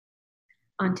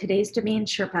On today's Domain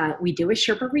Sherpa, we do a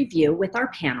Sherpa review with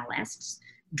our panelists.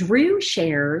 Drew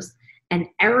shares an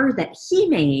error that he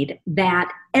made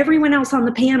that everyone else on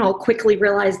the panel quickly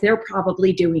realized they're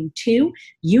probably doing too.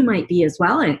 You might be as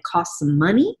well, and it costs some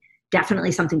money.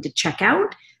 Definitely something to check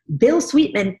out. Bill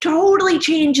Sweetman totally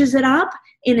changes it up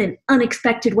in an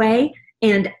unexpected way,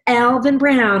 and Alvin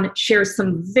Brown shares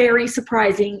some very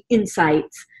surprising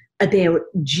insights about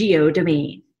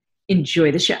geodomain.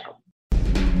 Enjoy the show.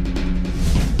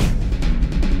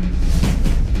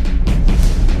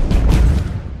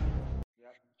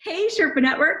 Hey, Sherpa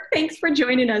Network. Thanks for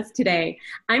joining us today.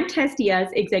 I'm Tess Diaz,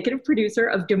 executive producer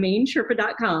of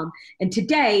DomainSherpa.com, and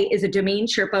today is a Domain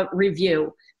Sherpa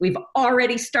review. We've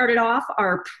already started off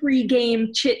our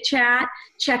pre-game chit-chat,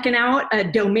 checking out a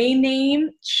domain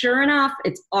name. Sure enough,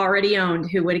 it's already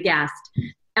owned. Who would have guessed?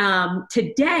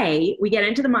 Today, we get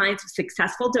into the minds of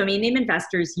successful domain name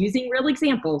investors using real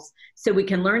examples so we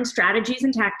can learn strategies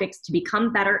and tactics to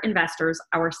become better investors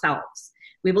ourselves.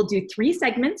 We will do 3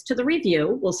 segments to the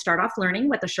review. We'll start off learning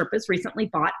what the Sherpas recently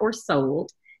bought or sold.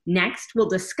 Next, we'll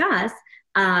discuss,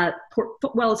 it's not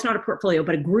a portfolio,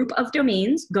 but a group of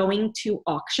domains going to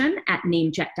auction at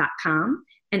namejet.com,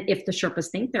 and if the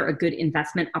Sherpas think they're a good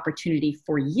investment opportunity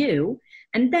for you.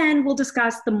 And then we'll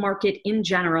discuss the market in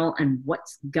general and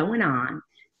what's going on.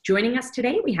 Joining us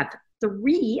today, we have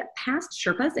 3 past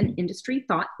Sherpas and industry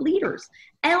thought leaders.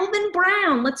 Alvin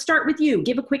Brown, let's start with you.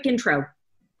 Give a quick intro.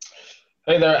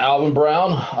 Hey there, Alvin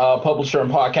Brown, publisher and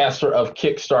podcaster of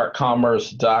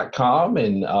KickstartCommerce.com,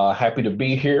 and happy to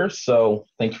be here. So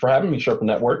thanks for having me, Sherpa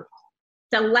Network.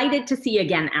 Delighted to see you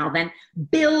again, Alvin.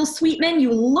 Bill Sweetman,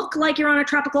 you look like you're on a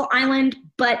tropical island,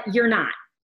 but you're not.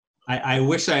 I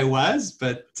wish I was,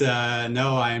 but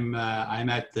no, I'm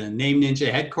at the Name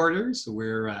Ninja headquarters.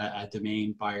 We're a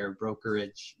domain buyer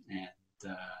brokerage, and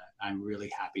I'm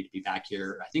really happy to be back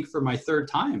here, I think for my 3rd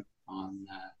time on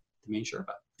Domain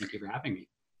Sherpa. Thank you for having me.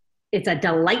 It's a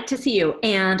delight to see you.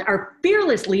 And our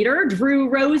fearless leader, Drew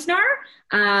Rosner,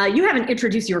 you haven't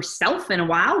introduced yourself in a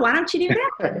while. Why don't you do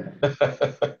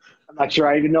that? I'm not sure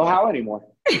I even know how anymore.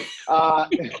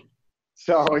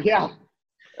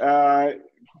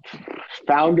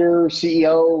 Founder,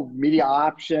 CEO, Media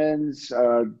Options,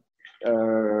 I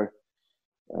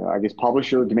guess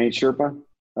publisher of Domain Sherpa.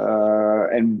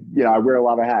 And, I wear a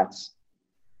lot of hats.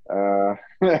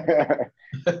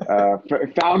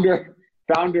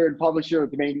 Founder and publisher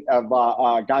of Domain of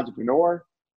Gontrepreneur,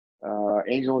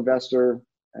 angel investor,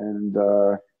 and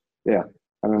I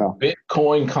don't know.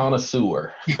 Bitcoin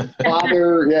connoisseur.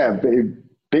 Father,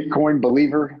 Bitcoin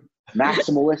believer,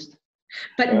 maximalist.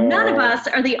 But none of us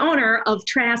are the owner of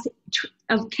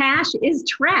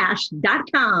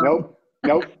CashIsTrash.com.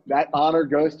 Nope. That honor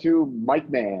goes to Mike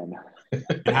Mann.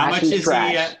 How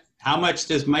much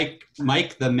does Mike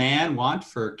the Man want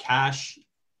for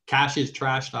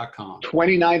CashIsTrash.com?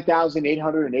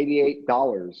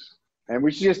 $29,888. And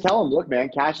we should just tell him, look, man,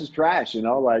 cash is trash. You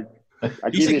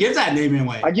should give that name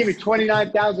away. I give you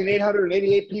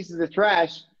 29,888 pieces of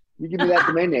trash. You give me that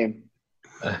domain name.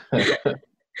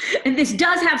 And this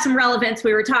does have some relevance.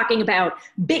 We were talking about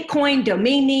Bitcoin,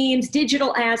 domain names,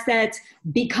 digital assets,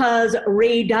 because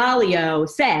Ray Dalio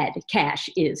said cash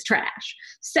is trash.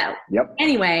 So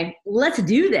Anyway, let's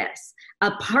do this.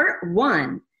 Part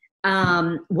 1,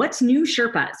 what's new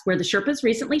Sherpas, where the Sherpas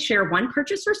recently share one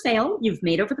purchase or sale you've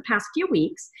made over the past few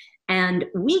weeks, and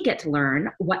we get to learn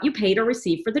what you paid or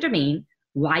received for the domain,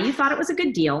 why you thought it was a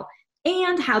good deal,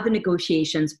 and how the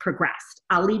negotiations progressed.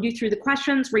 I'll lead you through the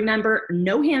questions. Remember,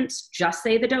 no hints, just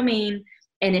say the domain,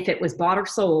 and if it was bought or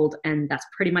sold, and that's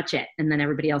pretty much it, and then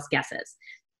everybody else guesses.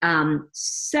 Alvin,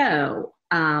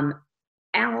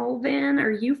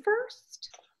 are you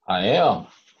first? I am.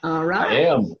 All right. I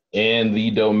am. And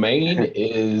the domain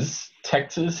is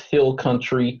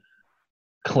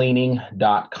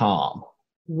TexasHillCountryCleaning.com.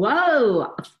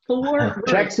 Whoa.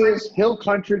 Texas Hill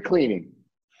Country Cleaning.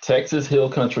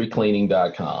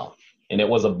 TexasHillCountryCleaning.com. And it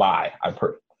was a buy. I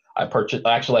purchased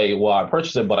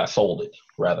it, but I sold it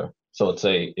rather. So it's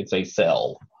a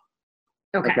sell.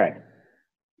 Okay.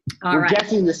 All We're right.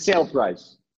 guessing the sale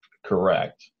price.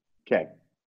 Correct. Okay.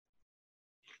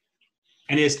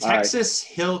 And is Texas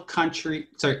Hill Country,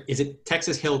 is it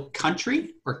Texas Hill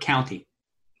Country or County?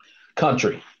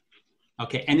 Country.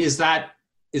 Okay. And is that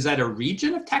a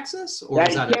region of Texas? Or you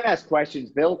can't ask questions,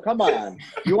 Bill. Come on.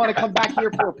 You want to come back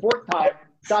here for a 4th time,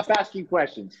 stop asking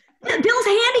questions. Bill's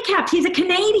handicapped. He's a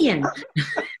Canadian.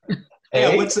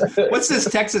 Hey, what's this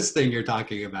Texas thing you're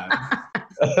talking about?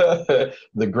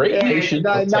 The great nation.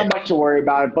 Not much to worry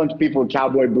about. A bunch of people in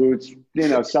cowboy boots,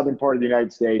 southern part of the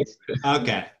United States.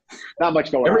 Okay. Not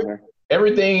much going on there.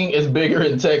 Everything is bigger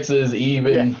in Texas,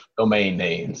 even domain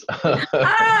names. Oh,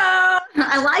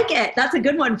 I like it. That's a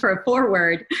good one for a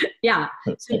forward. Yeah.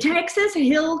 So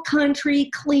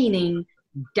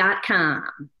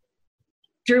TexasHillCountryCleaning.com.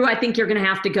 Drew, I think you're going to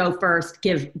have to go first.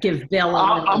 Give Bill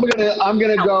a I'm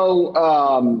gonna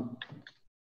go.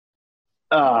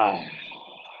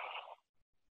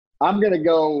 I'm gonna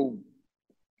go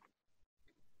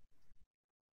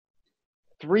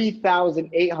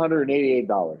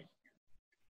 $3,888.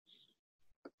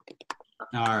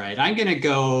 All right, I'm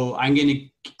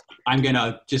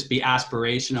gonna just be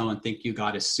aspirational and think you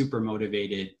got a super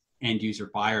motivated end user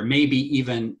buyer, maybe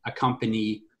even a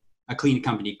cleaning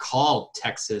company called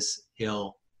Texas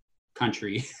Hill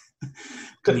Country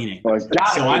Cleaning. Well,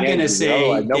 so I'm gonna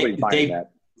say that.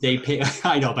 They pay.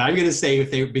 I know, but I'm gonna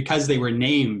say because they were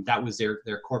named, that was their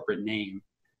corporate name,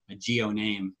 a geo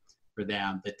name for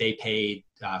them, that they paid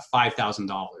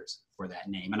 $5,000 for that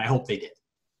name, and I hope they did.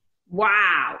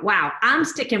 Wow. I'm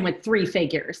sticking with 3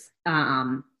 figures.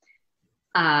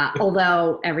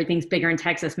 Although everything's bigger in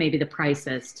Texas, maybe the price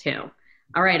is too.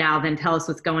 All right, Alvin, tell us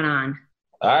what's going on.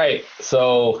 All right.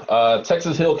 So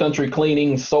Texas Hill Country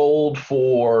Cleaning sold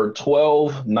for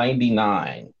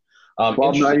 $12.99.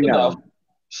 $12.99.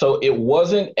 So it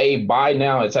wasn't a buy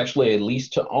now. It's actually a lease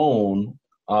to own.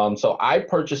 So I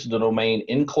purchased the domain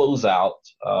in closeout,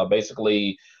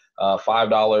 basically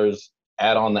 $5,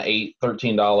 add on the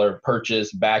 $13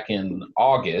 purchase back in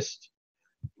August.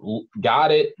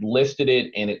 Got it, listed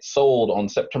it, and it sold on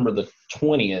September the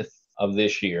 20th of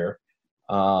this year.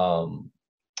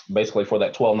 Basically for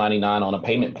that $12.99 on a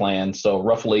payment plan. So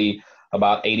roughly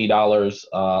about $80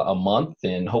 a month,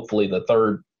 and hopefully the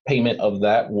third payment of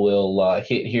that will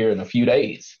hit here in a few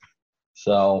days.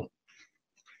 So,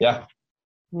 yeah.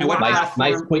 And what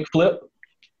nice quick flip.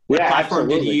 What platform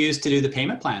did you use to do the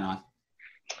payment plan on?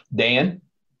 Dan.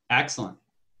 Excellent.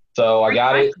 So I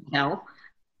got it. No.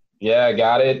 Yeah, I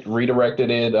got it,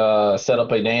 redirected it, set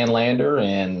up a Dan Lander,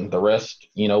 and the rest,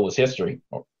 was history.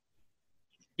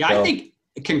 Yeah, so, I think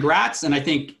congrats, and I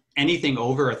think anything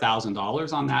over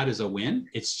 $1,000 on that is a win.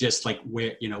 It's just like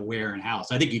where and how.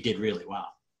 So I think you did really well.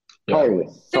 Totally.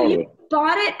 So you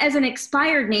bought it as an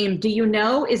expired name. Do you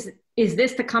know, is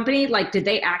this the company? Like, did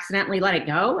they accidentally let it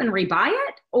go and rebuy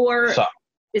it? Or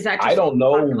is that just I don't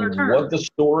know what the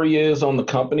story is on the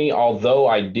company, although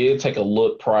I did take a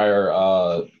look prior,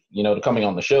 to coming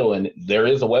on the show, and there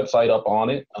is a website up on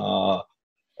it,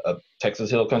 Texas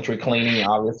Hill Country Cleaning,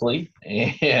 obviously.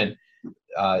 And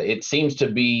it seems to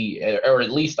be, or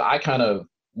at least I kind of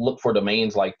look for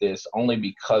domains like this only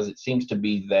because it seems to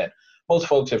be that most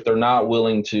folks, if they're not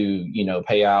willing to,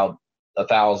 pay out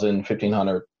 $1,000,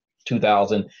 $1,500,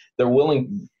 $2,000, they're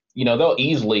willing, they'll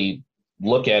easily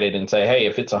look at it and say, hey,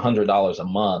 if it's $100 a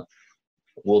month,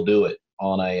 we'll do it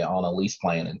on a lease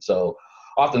plan. And so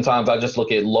oftentimes I just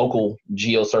look at local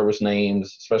geo service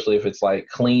names, especially if it's like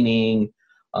cleaning,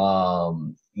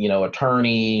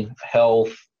 attorney,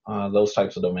 health, those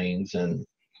types of domains, and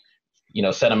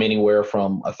set them anywhere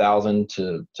from $1,000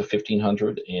 to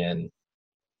 $1,500, and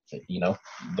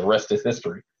the rest is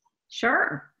history.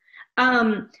 Sure.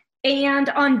 And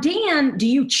on Dan, do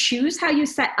you choose how you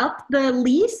set up the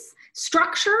lease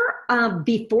structure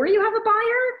before you have a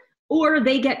buyer, or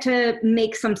they get to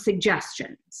make some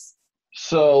suggestions?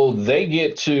 So they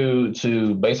get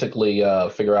to basically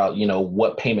figure out,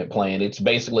 what payment plan. It's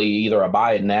basically either a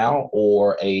buy it now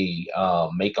or a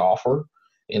make offer.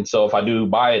 And so if I do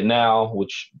buy it now,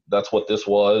 which that's what this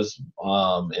was,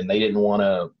 and they didn't want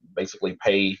to basically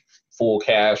pay full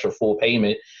cash or full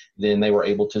payment, then they were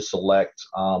able to select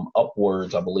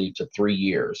upwards, I believe, to 3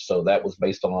 years. So that was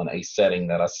based on a setting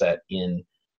that I set in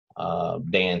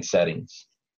Dan settings.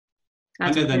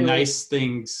 One of the nice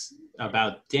things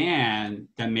about Dan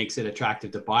that makes it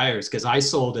attractive to buyers, because I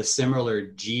sold a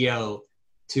similar geo,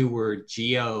 2-word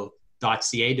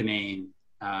geo.ca domain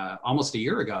almost a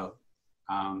year ago.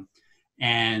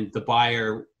 And the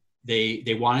buyer,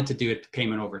 they wanted to do it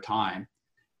payment over time.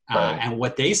 Right. And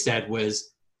what they said was,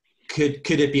 could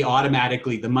it be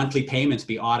automatically, the monthly payments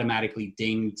be automatically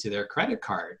dinged to their credit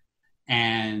card?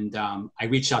 And I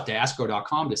reached out to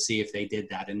escrow.com to see if they did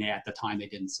that. And at the time, they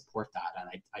didn't support that.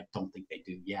 And I don't think they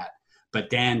do yet. But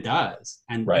Dan does.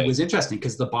 And It was interesting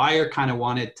because the buyer kind of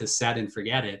wanted to set and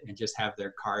forget it and just have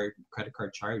their credit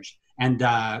card charged. And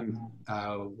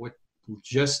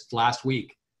just last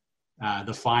week,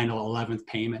 the final 11th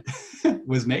payment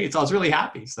was made. So I was really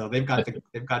happy. So they've got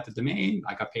the domain.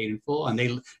 I got paid in full, and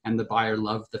the buyer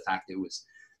loved the fact it was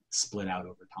split out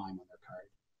over time on their card.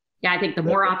 Yeah, I think the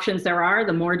more options there are,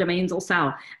 the more domains will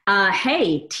sell.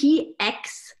 Hey,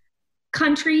 TX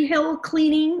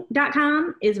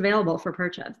countryhillcleaning.com is available for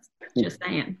purchase. Just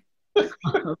saying.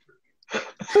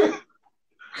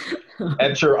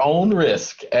 At your own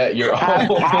risk. At your own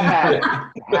risk.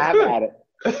 Have at it.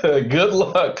 Good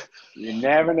luck. You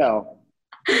never know.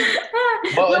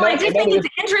 Well, I just think it's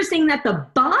interesting that the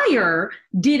buyer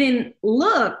didn't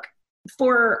look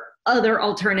for other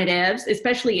alternatives,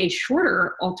 especially a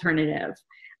shorter alternative.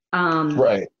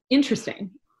 Right.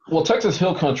 Interesting. Well, Texas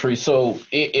Hill Country. So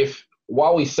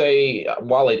while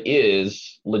it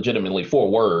is legitimately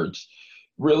 4 words,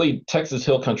 really Texas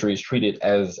Hill Country is treated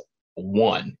as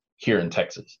one here in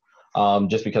Texas,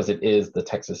 just because it is the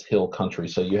Texas Hill Country.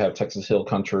 So you have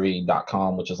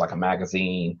TexasHillCountry.com, which is like a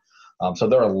magazine. So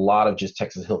there are a lot of just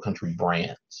Texas Hill Country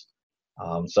brands.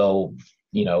 So,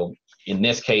 in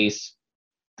this case,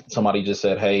 somebody just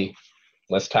said, hey,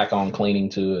 let's tack on cleaning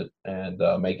to it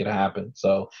and make it happen.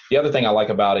 So the other thing I like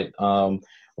about it,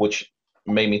 which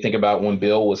made me think about when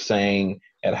Bill was saying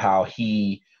at how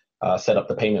he set up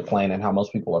the payment plan and how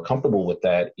most people are comfortable with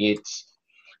that,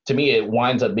 to me, it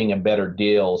winds up being a better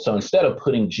deal. So instead of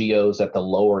putting geos at the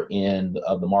lower end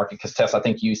of the market, because Tess, I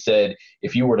think you said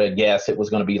if you were to guess, it was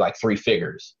going to be like 3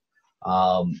 figures.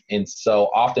 And so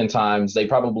oftentimes they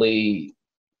probably,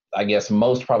 I guess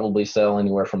most probably sell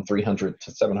anywhere from 300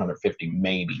 to 750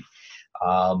 maybe.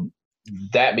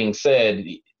 That being said,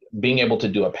 being able to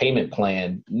do a payment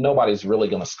plan, nobody's really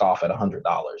going to scoff at $100.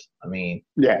 I mean,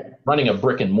 running a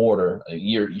brick and mortar,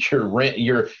 your rent,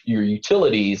 your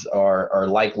utilities are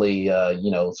likely,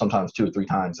 sometimes 2 or 3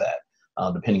 times that,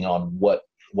 depending on what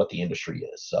the industry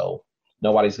is. So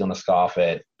nobody's going to scoff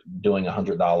at doing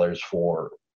 $100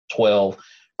 for 12,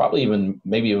 probably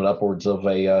maybe even upwards of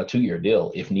a 2-year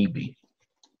deal if need be.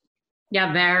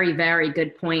 Yeah, very, very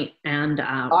good point, and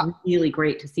really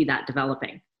great to see that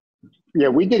developing. Yeah,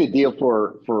 we did a deal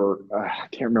for I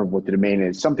can't remember what the domain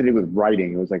is. Something to do with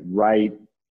writing. It was like write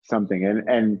something,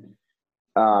 and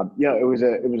it was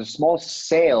a small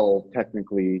sale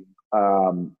technically.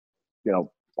 I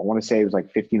want to say it was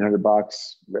like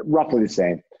 $1,500, roughly the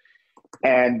same.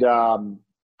 And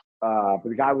but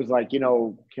the guy was like,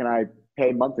 can I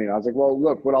pay monthly? And I was like, well,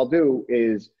 look, what I'll do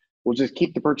is we'll just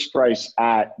keep the purchase price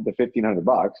at the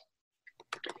 $1,500.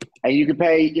 And you can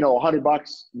pay,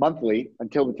 $100 monthly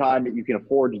until the time that you can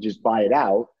afford to just buy it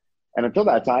out. And until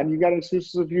that time, you got an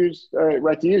exclusive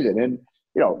right to use it. And,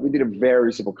 we did a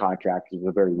very simple contract. It was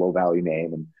a very low value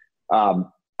name. And, I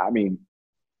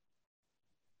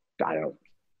don't know,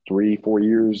 3-4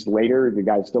 years later, the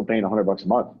guy's still paying $100 a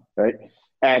month. Right.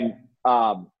 And,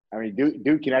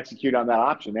 Dude can execute on that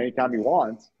option anytime he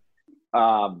wants.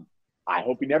 I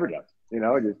hope he never does,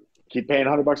 just keep paying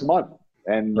 $100 a month.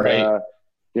 And, right.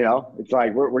 It's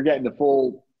like we're getting the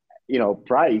full,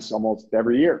 price almost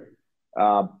every year.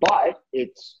 But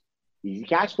it's easy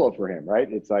cash flow for him, right?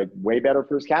 It's like way better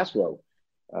for his cash flow.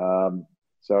 So,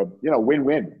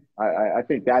 win-win. I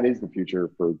think that is the future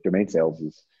for domain sales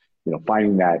is,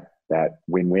 finding that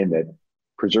win-win that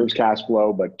preserves cash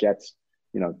flow, but gets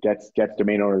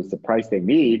domain owners the price they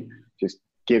need, just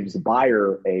gives the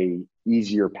buyer a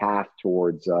easier path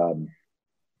towards,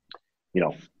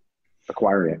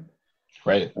 acquiring it.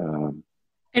 Right.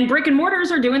 And brick and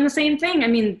mortars are doing the same thing. I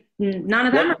mean, none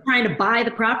of them are trying to buy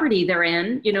the property they're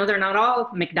in. They're not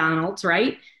all McDonald's,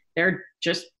 right? They're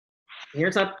just,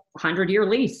 here's a 100-year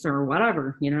lease or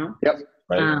whatever, Yep.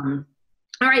 Right.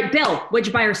 All right, Bill, what'd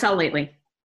you buy or sell lately?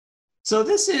 So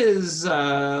this is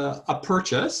a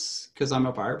purchase because I'm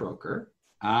a buyer broker.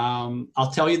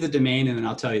 I'll tell you the domain and then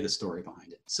I'll tell you the story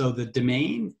behind it. So the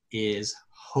domain is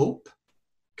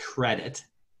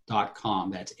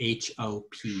hopecredit.com. That's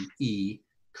HOPE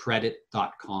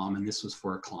credit.com. And this was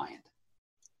for a client.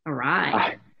 All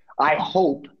right. I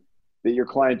hope that your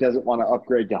client doesn't want to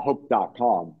upgrade to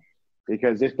hope.com,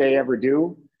 because if they ever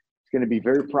do, it's going to be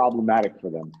very problematic for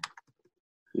them.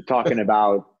 You're talking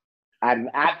about, at an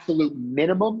absolute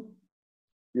minimum,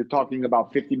 you're talking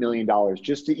about $50 million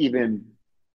just to even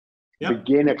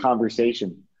begin a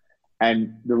conversation.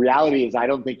 And the reality is, I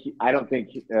don't think he's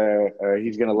going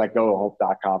to let go of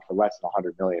hope.com for less than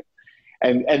 $100 million.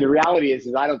 And the reality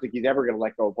is I don't think he's ever going to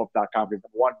let go of hope.com because, number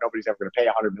one, nobody's ever going to pay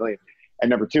 $100 million. And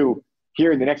number two,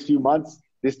 here in the next few months,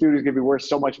 this dude is going to be worth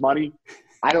so much money.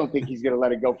 I don't think he's going to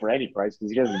let it go for any price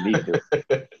because he doesn't need to.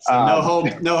 So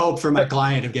no hope for my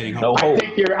client of getting hope. No hope.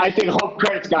 I think Hope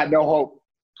Credit's got no hope.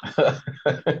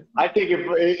 I think if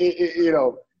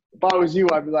I was you,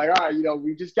 I'd be like, all right,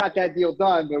 we just got that deal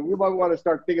done, but we might want to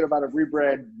start thinking about a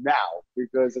rebrand now,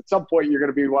 because at some point you're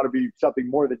going to want to be something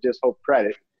more than just Hope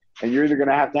Credit. And you're either going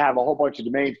to have a whole bunch of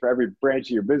domains for every branch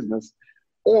of your business,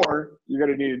 or you're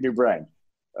going to need a new brand.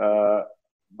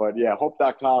 But yeah,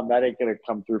 hope.com, that ain't going to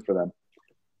come through for them.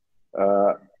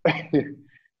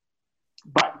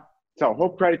 But so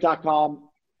hopecredit.com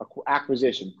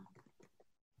acquisition.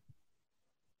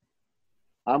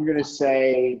 I'm going to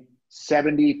say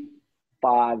 $7,500.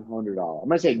 I'm going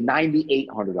to say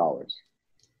 $9,800.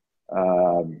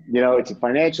 It's a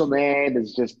financial name.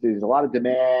 There's a lot of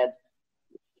demand.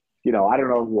 I don't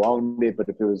know who owned it, but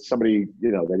if it was somebody,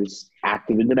 that is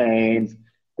active in domains,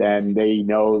 then they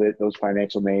know that those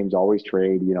financial names always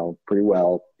trade, pretty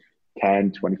well,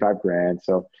 10, 25 grand.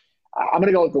 So I'm going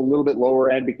to go with a little bit lower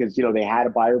end because, they had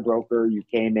a buyer broker. You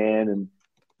came in and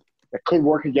it could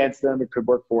work against them. It could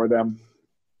work for them.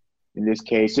 In this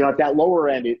case, at that lower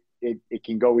end, it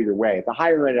can go either way. At the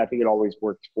higher end, I think it always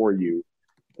works for you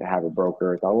to have a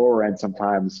broker. At the lower end,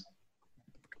 sometimes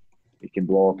it can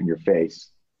blow up in your face.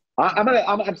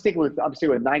 I'm sticking with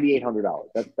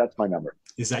 $9,800. That's my number.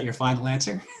 Is that your final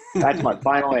answer? That's my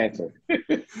final answer.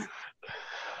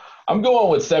 I'm going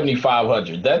with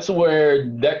 7,500. That's where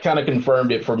that kind of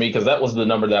confirmed it for me because that was the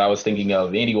number that I was thinking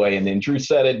of anyway. And then Drew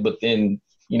said it, but then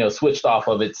switched off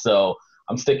of it. So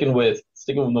I'm sticking with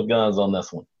my guns on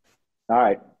this one. All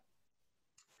right.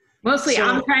 Mostly,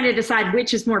 I'm trying to decide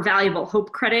which is more valuable,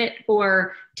 Hope Credit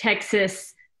or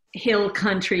Texas Hill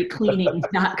Country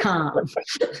Cleaning.com.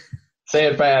 Say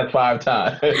it fast 5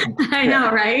 times. I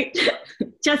know, right?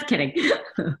 Just kidding.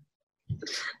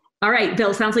 All right,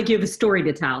 Bill, sounds like you have a story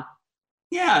to tell.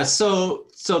 Yeah, so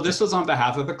this was on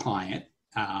behalf of a client.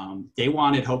 They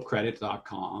wanted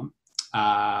hopecredit.com.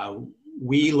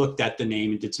 We looked at the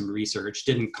name and did some research,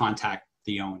 didn't contact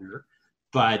the owner,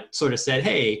 but sort of said,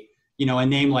 hey, a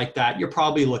name like that, you're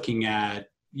probably looking at,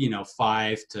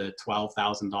 $5,000 to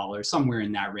 $12,000, somewhere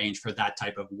in that range for that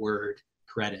type of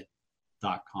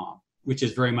wordcredit.com, which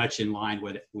is very much in line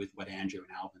with what Andrew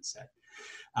and Alvin said.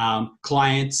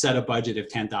 Client set a budget of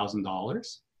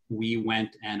 $10,000. We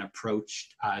went and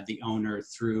approached the owner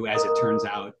through, as it turns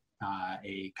out,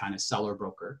 a kind of seller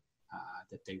broker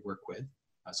that they work with,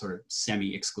 sort of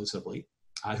semi-exclusively,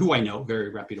 who I know,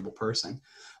 very reputable person.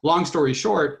 Long story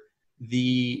short,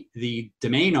 the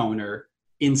domain owner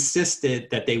insisted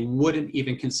that they wouldn't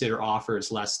even consider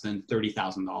offers less than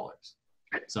 $30,000.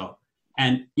 So,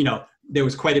 and there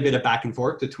was quite a bit of back and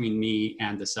forth between me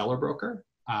and the seller broker,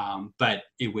 but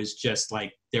it was just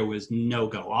like there was no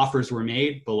go. Offers were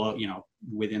made below,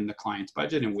 within the client's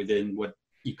budget and within what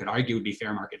you could argue would be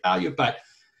fair market value, but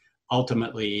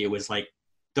ultimately it was like,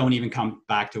 don't even come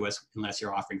back to us unless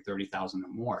you're offering $30,000 or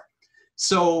more.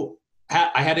 So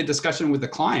I had a discussion with the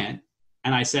client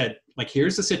and I said,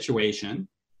 here's the situation.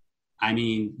 I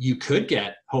mean, you could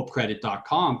get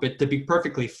hopecredit.com, but to be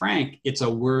perfectly frank, it's a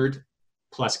word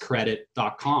plus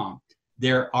credit.com.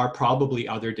 There are probably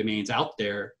other domains out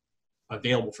there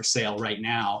available for sale right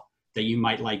now that you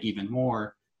might like even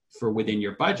more for within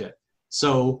your budget.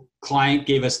 So client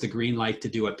gave us the green light to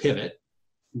do a pivot.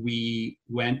 We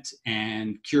went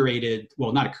and curated,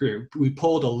 we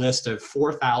pulled a list of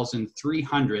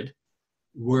 4,300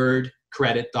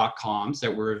 wordcredit.coms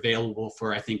that were available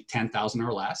for, I think, $10,000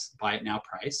 or less, buy it now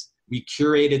price. We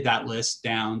curated that list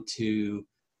down to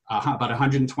about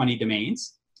 120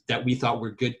 domains that we thought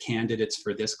were good candidates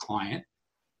for this client.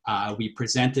 We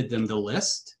presented them the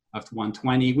list of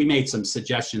 120. We made some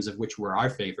suggestions of which were our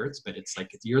favorites, but it's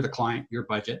like, if you're the client, your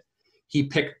budget. He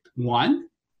picked one.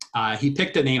 He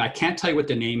picked a name. I can't tell you what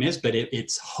the name is, but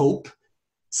it's Hope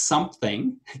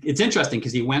something. It's interesting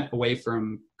because he went away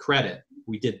from credit.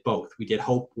 We did both. We did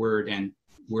Hope Word and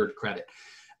Word Credit.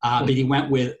 But he went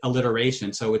with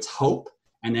alliteration. So it's Hope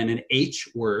and then an H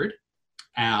word,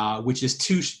 which is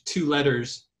two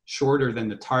letters shorter than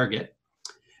the target.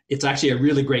 It's actually a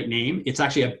really great name. It's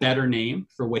actually a better name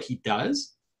for what he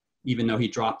does, even though he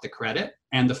dropped the credit.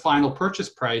 And the final purchase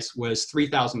price was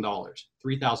 $3,000.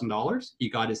 $3,000, he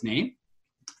got his name.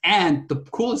 And the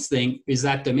coolest thing is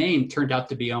that domain turned out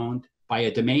to be owned by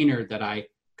a domainer that I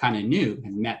kind of knew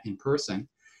and met in person.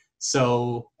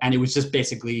 So, and it was just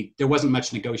basically, there wasn't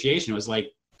much negotiation. It was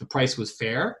like the price was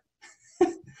fair.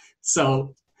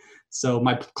 So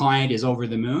my client is over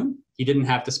the moon. He didn't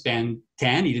have to spend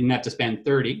 10, he didn't have to spend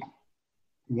 30.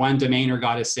 One domainer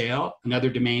got a sale, another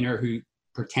domainer who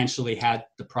potentially had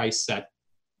the price set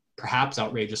perhaps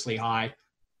outrageously high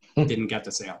didn't get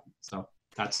the sale. So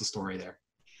that's the story there.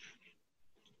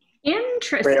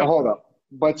 Interesting. Wait, hold up.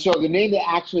 But so the name that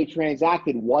actually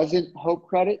transacted wasn't Hope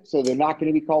Credit, so they're not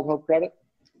going to be called Hope Credit?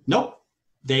 Nope.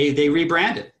 They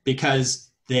rebranded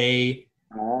because they're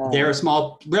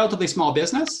a relatively small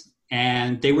business,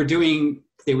 and they were doing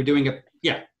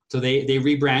so they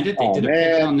rebranded. They did a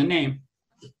pivot on the name.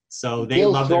 So they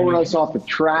Bill's love throwing us off the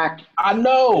track. I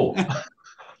know.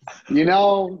 You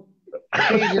know,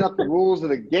 changing up the rules of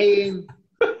the game.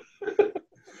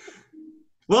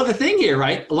 Well, the thing here,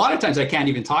 right? A lot of times I can't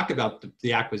even talk about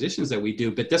the acquisitions that we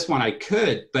do, but this one I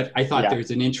could. But I thought there's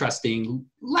an interesting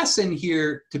lesson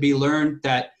here to be learned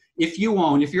that if you're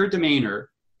a domainer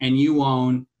and you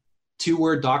own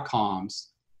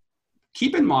twoword.coms,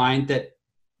 keep in mind that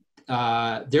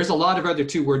there's a lot of other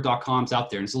twoword.coms out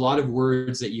there. And there's a lot of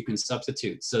words that you can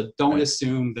substitute. So don't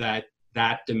assume that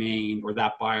that domain or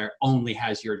that buyer only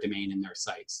has your domain in their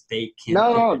sites. They can.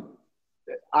 No.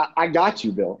 I got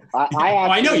you, Bill.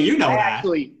 I know you know that.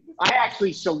 I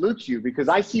actually salute you because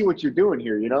I see what you're doing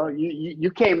here. You know, you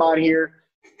came on here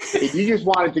and you just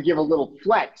wanted to give a little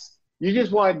flex. You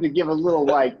just wanted to give a little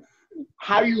like,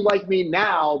 how you like me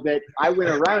now that I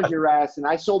went around your ass and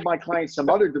I sold my clients some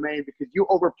other domain because you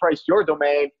overpriced your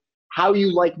domain. How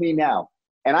you like me now?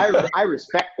 And I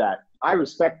respect that. I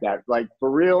respect that. Like,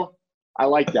 for real, I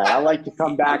like that. I like to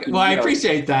come back. Well, I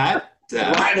appreciate that.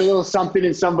 Write a little something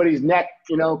in somebody's neck,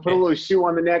 you know, put a little shoe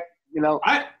on the neck, you know.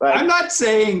 I'm not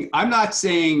saying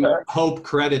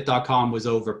hopecredit.com was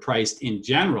overpriced in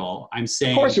general. I'm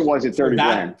saying, of course it was at 30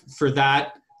 grand.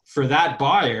 For that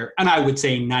buyer, and I would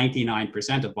say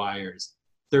 99% of buyers,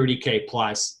 30K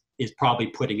plus is probably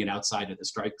putting it outside of the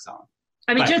strike zone.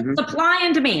 I mean, just supply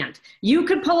and demand. You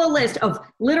could pull a list of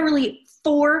literally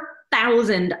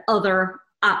 4,000 other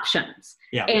options.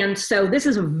 Yeah. And so this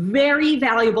is a very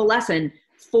valuable lesson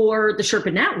for the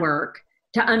Sherpa Network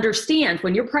to understand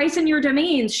when you're pricing your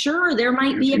domains. Sure, there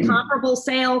might be a comparable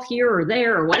sale here or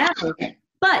there or whatever,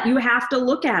 but you have to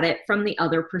look at it from the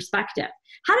other perspective.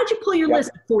 How did you pull your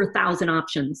list of 4,000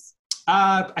 options?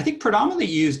 I think predominantly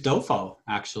used Dofo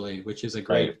actually, which is a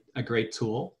great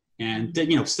tool, and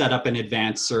set up an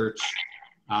advanced search,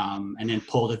 and then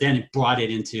brought it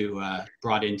into a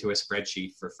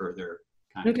spreadsheet for further.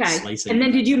 Slicing. And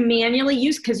then did you manually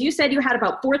use, because you said you had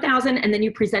about 4,000 and then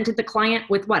you presented the client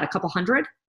with what, a couple hundred?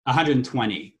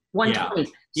 120.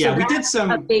 120. Yeah, so we did some.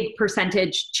 A big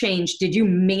percentage change. Did you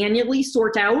manually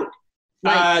sort out?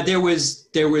 There was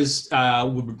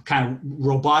kind of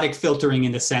robotic filtering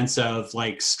in the sense of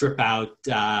like strip out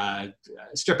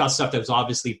stuff that was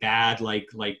obviously bad, like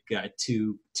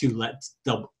two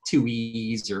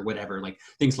E's or whatever, like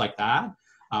things like that.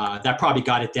 That probably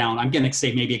got it down. I'm going to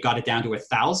say maybe it got it down to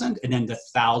 1,000, and then the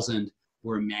 1,000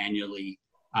 were manually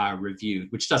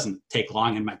reviewed, which doesn't take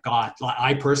long. And my God,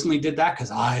 I personally did that because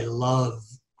I love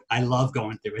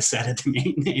going through a set of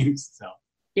domain names. So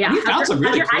yeah, we found some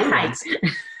really cool ones.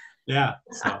 Yeah.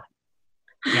 So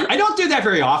yeah, I don't do that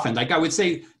very often. Like I would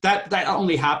say that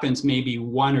only happens maybe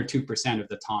 1 or 2% of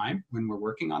the time when we're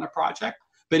working on a project.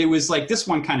 But it was like this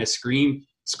one kind of screamed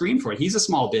for it. He's a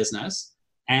small business.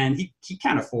 And he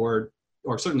can't afford,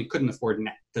 or certainly couldn't afford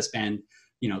to spend,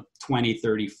 20,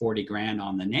 30, 40 grand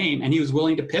on the name. And he was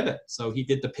willing to pivot. So he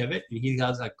did the pivot, and he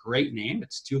has a great name.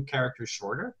 It's 2 characters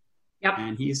shorter. Yep.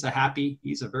 And he's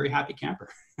a very happy camper.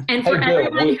 And for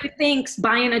everyone who thinks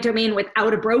buying a domain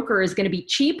without a broker is going to be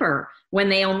cheaper when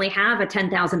they only have a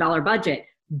 $10,000 budget,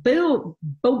 boom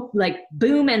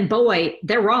and boy,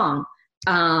 they're wrong.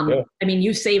 I mean,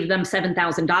 you saved them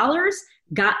 $7,000.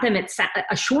 Got them at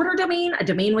a shorter domain, a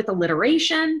domain with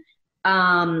alliteration.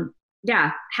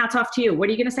 Hats off to you. What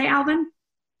are you going to say, Alvin?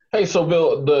 Hey, so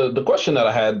Bill, the question that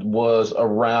I had was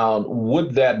around,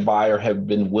 would that buyer have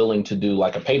been willing to do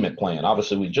like a payment plan?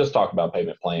 Obviously, we just talked about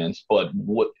payment plans, but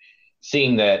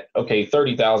seeing that, okay,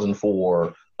 30,000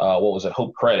 for,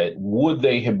 Hope Credit, would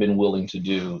they have been willing to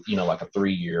do, like a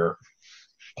 3-year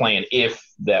plan if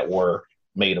that were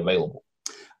made available?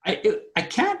 I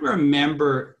can't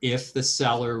remember if the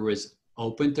seller was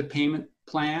open to payment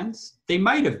plans. They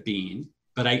might have been,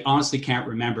 but I honestly can't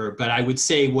remember. But I would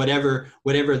say whatever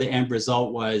the end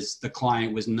result was, the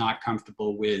client was not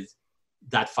comfortable with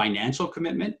that financial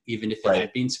commitment, even if it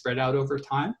had been spread out over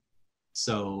time.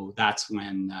 So that's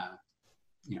when,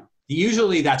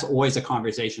 usually that's always a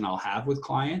conversation I'll have with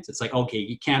clients. It's like, okay,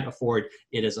 you can't afford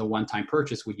it as a one-time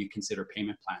purchase. Would you consider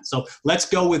payment plans? So let's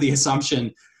go with the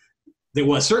assumption there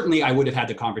was certainly, I would have had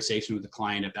the conversation with the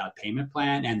client about payment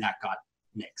plan, and that got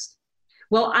nixed.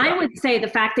 Well, I would say the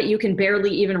fact that you can barely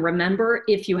even remember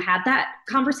if you had that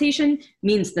conversation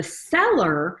means the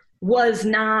seller was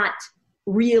not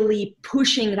really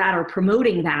pushing that or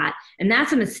promoting that. And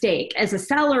that's a mistake. As a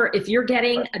seller, if you're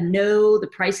getting a no, the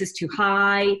price is too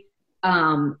high,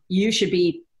 you should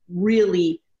be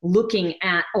really looking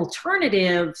at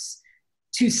alternatives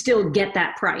to still get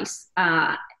that price.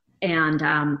 And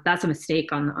that's a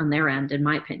mistake on their end, in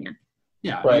my opinion.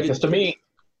 Yeah. Right. Because to me,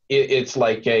 it's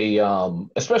like a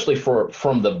especially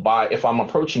from the buy. If I'm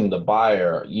approaching the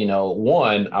buyer,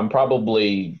 one, I'm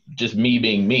probably just me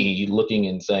being me, looking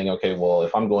and saying, okay, well,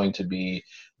 if I'm going to be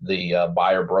the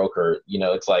buyer broker,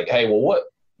 it's like, hey, well,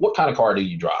 what kind of car do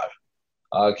you drive?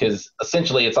 Because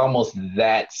essentially it's almost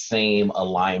that same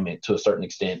alignment to a certain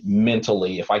extent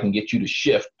mentally. If I can get you to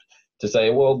shift to say,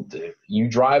 well, you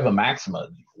drive a Maxima,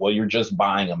 well, you're just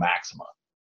buying a Maxima.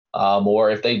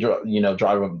 Or if they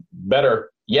drive a better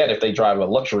yet, if they drive a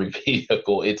luxury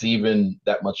vehicle, it's even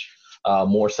that much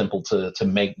more simple to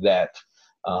make that,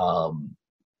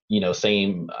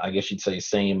 same, I guess you'd say,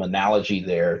 same analogy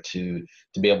there to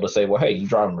be able to say, well, hey, you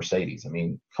drive a Mercedes. I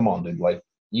mean, come on, dude, like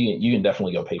you can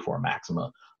definitely go pay for a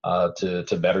Maxima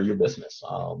to better your business.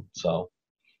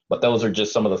 But those are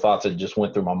just some of the thoughts that just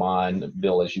went through my mind,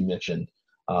 Bill, as you mentioned,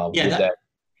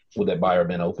 with that buyer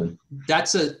been open.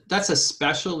 That's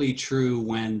especially true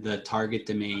when the target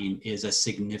domain is a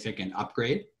significant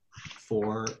upgrade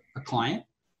for a client.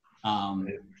 And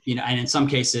in some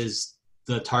cases,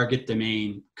 the target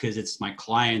domain, because it's my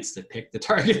clients that pick the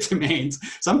target domains,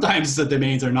 sometimes the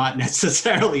domains are not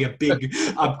necessarily a big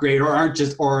upgrade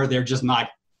or they're just not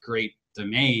great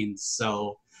domains.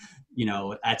 So,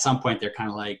 at some point they're kind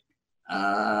of like,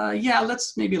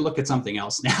 let's maybe look at something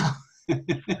else now.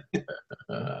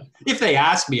 If they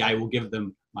ask me, I will give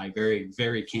them my very,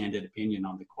 very candid opinion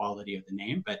on the quality of the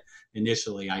name. But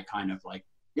initially I kind of like,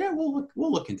 we'll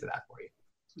look into that for you.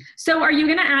 So are you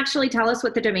going to actually tell us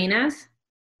what the domain is?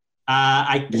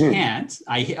 I can't.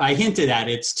 I hinted at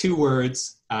it. It's two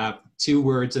words.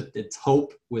 It's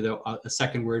hope with a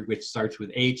second word which starts with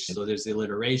H. So there's the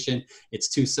alliteration. It's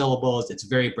 2 syllables. It's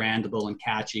very brandable and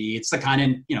catchy. It's the kind of,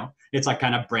 it's like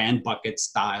kind of brand bucket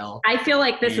style. I feel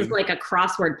like this is like a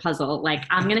crossword puzzle. Like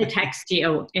I'm going to text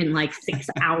you in like 6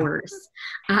 hours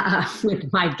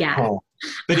with my guess. Oh.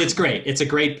 But it's great. It's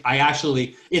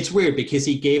weird because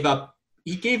he gave up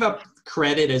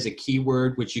credit as a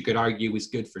keyword, which you could argue is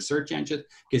good for search engines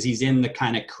because he's in the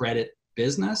kind of credit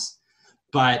business,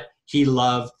 but he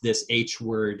loved this H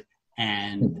word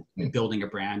and building a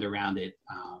brand around it.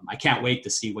 I can't wait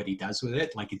to see what he does with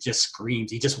it. Like it just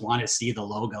screams. You just want to see the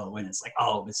logo and it's like,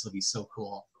 oh, this will be so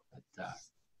cool.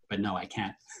 But no, I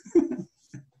can't.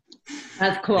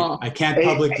 That's cool. I can't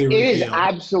publicly reveal. It is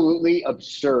absolutely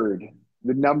absurd,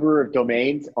 the number of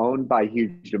domains owned by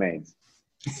huge domains.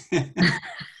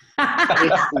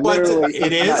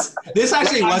 It is. This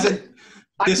actually wasn't.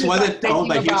 This wasn't owned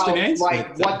by huge domains.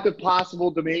 Like what the possible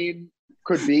domain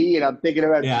could be, and I'm thinking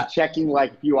about checking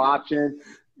like a few options.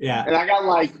 Yeah. And I got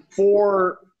like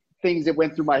 4 things that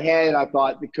went through my head, and I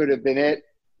thought it could have been it.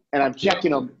 And I'm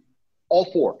checking them,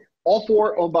 all 4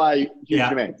 owned by huge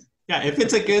domains. Yeah, if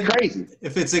it's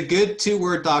a good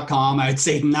 2word.com, I'd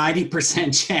say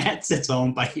 90% chance it's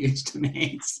owned by huge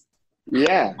domains.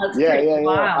 Yeah.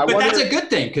 Wow. But that's a good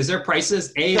thing because their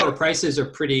prices are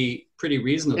pretty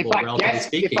reasonable, relatively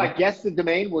speaking. If I guess the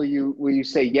domain, will you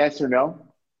say yes or no?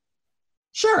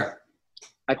 Sure.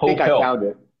 I think I found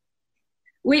it.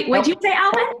 Wait, what'd you say,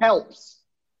 Alvin? Hope helps.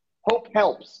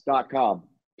 Hopehelps.com.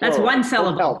 That's one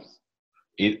syllable. Hope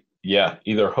helps.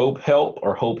 Either hope help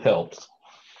or hope helps.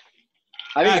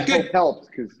 I think it's hope helps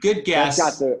because good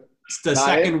guess. The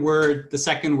second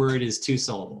word is 2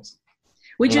 syllables.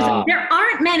 Which is, there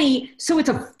aren't many. So it's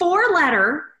a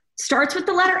 4-letter, starts with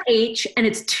the letter H, and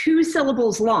it's 2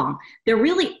 syllables long. There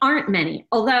really aren't many.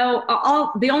 Although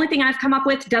the only thing I've come up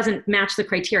with doesn't match the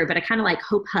criteria, but I kind of like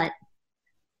Hope Hut.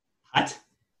 Hut.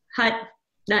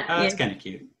 That's kind of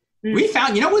cute. We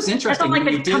found, what was interesting? That's all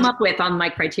I could come up with on my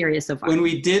criteria so far. When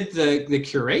we did the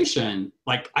curation,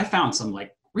 like I found some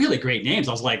like really great names.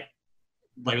 I was like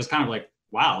it was kind of like,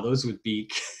 wow, those would be,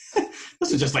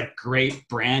 those are just like great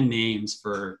brand names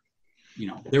for, we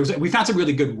found some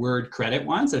really good word credit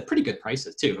ones at pretty good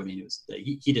prices too. I mean, it was,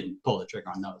 he didn't pull the trigger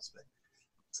on those, but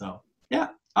so yeah.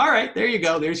 All right, there you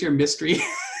go. There's your mystery.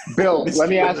 Bill, let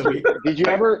me ask you, did you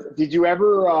ever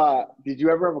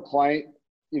have a client,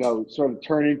 sort of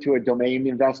turn into a domain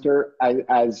investor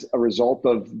as a result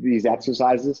of these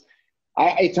exercises?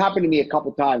 It's happened to me a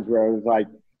couple times where I was like,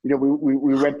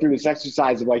 we went through this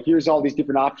exercise of like, here's all these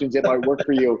different options that might work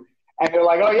for you. And they're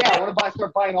like, oh yeah, I want to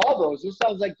start buying all those. This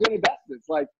sounds like good investments.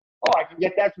 Like, oh, I can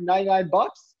get that for $99.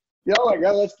 Let's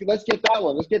get that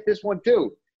one. Let's get this one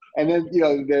too. And then,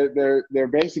 they're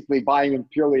basically buying them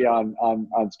purely on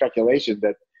speculation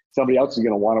that somebody else is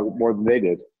going to want it more than they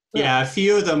did. Yeah. A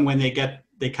few of them, when they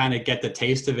kind of get the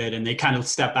taste of it and they kind of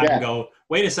step back and go,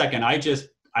 wait a second, I just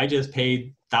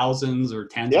paid thousands or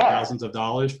tens of thousands of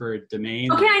dollars for a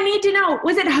domain. Okay, I need to know.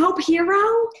 Was it Hope Hero?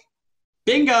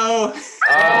 Bingo!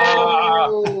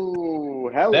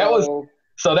 Oh, hello.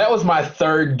 So that was my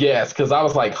third guess because I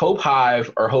was like Hope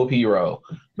Hive or Hope Hero.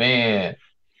 Man,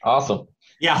 awesome.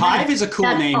 Yeah, Hive is a cool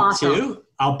That's name awesome. too.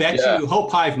 I'll bet Yeah. you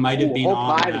Hope Hive might have been Hope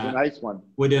on Hive is a nice one.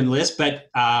 within list, but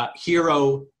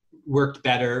Hero worked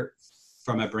better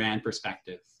from a brand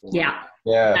perspective. Yeah.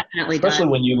 Yeah. Definitely Especially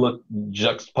does. when you look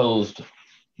juxtaposed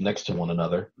next to one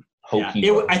another. Hope Yeah.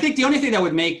 Hero. I think the only thing that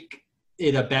would make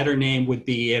it a better name would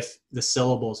be if the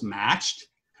syllables matched.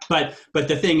 But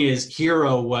the thing is,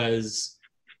 Hero was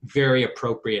very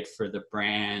appropriate for the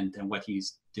brand and what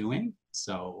he's doing.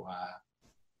 So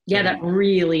Yeah, that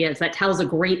really is. That tells a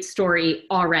great story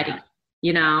already.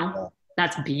 You know, Yeah.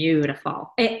 that's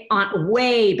beautiful.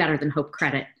 Way better than Hope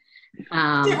Credit.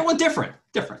 different.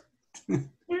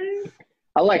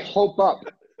 I like Hope Up.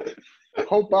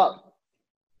 Hope Up.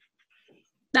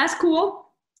 That's cool.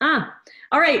 All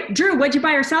right, Drew, what'd you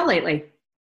buy or sell lately?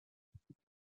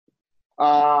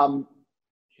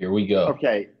 Here we go.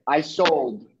 Okay, I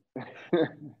sold.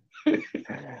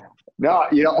 No,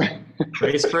 you know.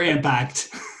 Very spray impact.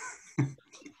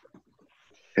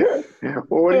 Well,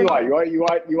 what do you want?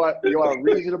 You want a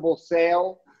reasonable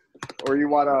sale, or you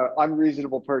want an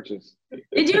unreasonable purchase?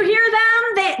 Did you hear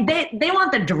them? They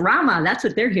want the drama. That's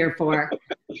what they're here for.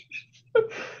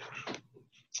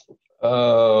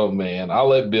 Oh man, I'll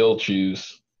let Bill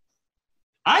choose.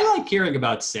 I like hearing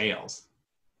about sales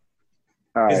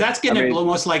All right. because that's going to I mean,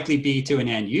 most likely be to an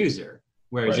end user.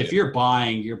 Whereas Right. if you're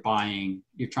buying, you're trying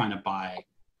to buy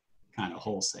kind of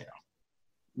wholesale.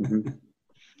 mhm.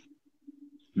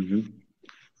 Mhm.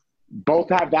 Both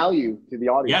have value to the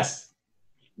audience. Yes.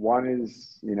 One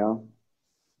is, you know.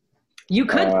 You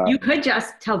could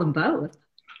just tell them both.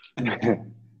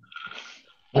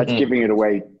 That's giving it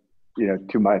away, you know,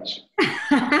 too much.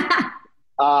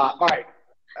 All right.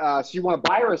 So you want to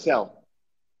buy or sell?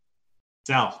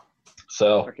 Sell.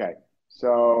 So Okay.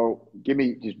 So give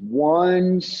me just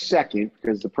 1 second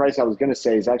because the price I was going to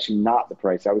say is actually not the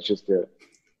price. That was just the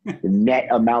net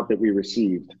amount that we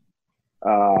received.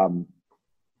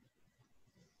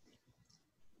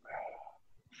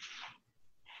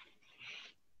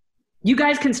 You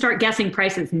guys can start guessing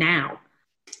prices now.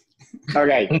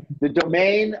 Okay. The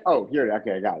domain. Oh, here.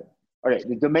 Okay. I got it. Okay.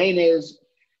 The domain is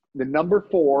the number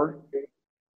 4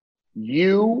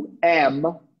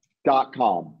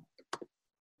 um.com.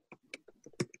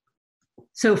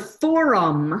 So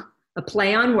forum, a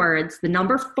play on words, the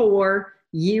number 4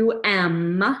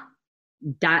 um.com.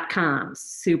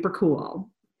 Super cool.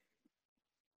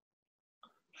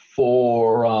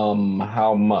 for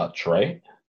how much, right?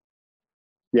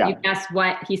 Yeah. You guess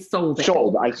what? He sold it.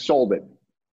 Sold. I sold it.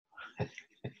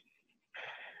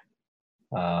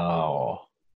 Oh,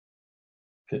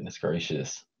 goodness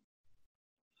gracious.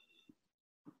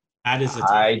 That is a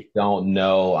I don't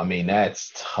know. I mean,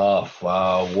 that's tough.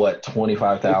 What,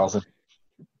 25,000?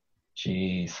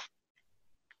 Jeez.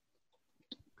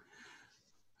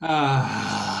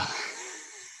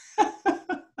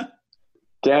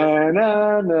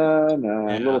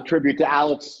 Da-na-na-na. A little tribute to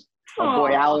Alex. My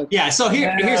boy Alex. yeah. So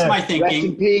here's my Rest in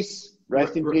thinking. peace.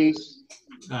 Rest in peace.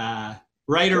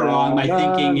 Right or wrong, my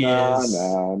thinking is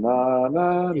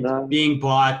Na-na-na-na-na. being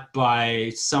bought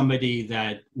by somebody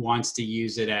that wants to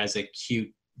use it as a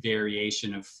cute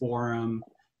variation of forum.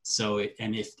 So,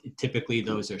 if typically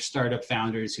those are startup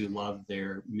founders who love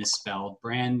their misspelled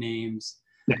brand names.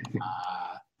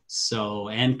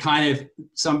 And kind of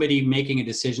somebody making a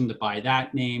decision to buy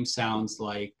that name sounds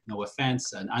like, no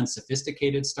offense, an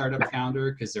unsophisticated startup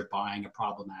founder because they're buying a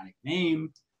problematic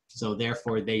name. So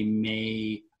therefore they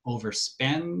may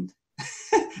overspend,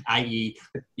 i.e.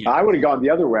 I would have gone the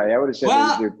other way. I would have said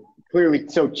Well- they're clearly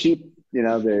so cheap. You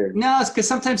know, they're. No, it's because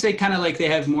sometimes they kind of like they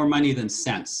have more money than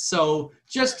sense. So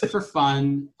just for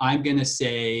fun, I'm going to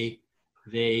say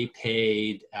they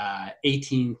paid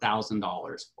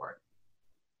 $18,000 for it.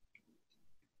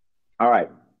 All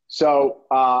right. So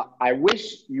I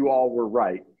wish you all were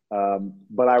right,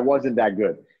 but I wasn't that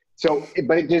good. So,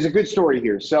 but there's a good story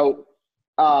here. So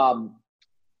I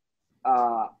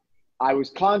was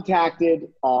contacted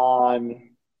on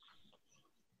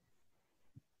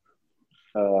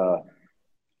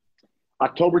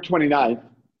October 29th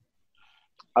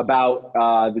about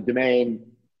the domain.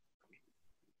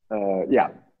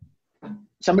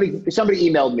 Somebody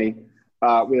emailed me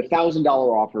with a $1,000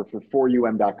 offer for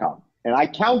 4um.com. And I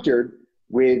countered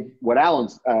with what Alvin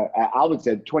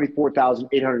said,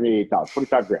 $24,888,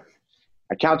 25 grand.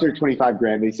 I countered at 25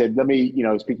 grand. They said, let me,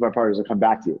 speak to my partners and come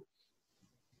back to you.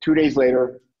 2 days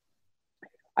later,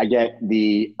 I get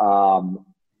the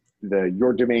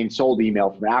your domain sold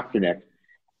email from Afternic.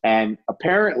 And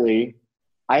apparently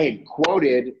I had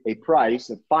quoted a price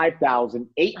of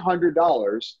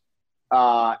 $5,800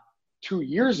 2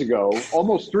 years ago,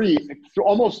 almost 3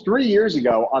 years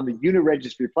ago on the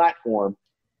Uniregistry platform,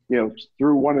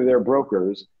 through one of their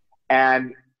brokers.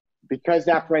 And because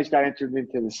that price got entered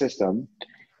into the system,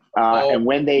 and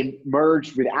when they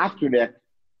merged with Afternic,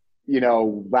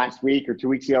 last week or 2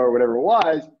 weeks ago or whatever it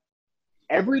was,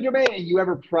 every domain you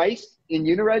ever priced in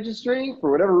Uniregistry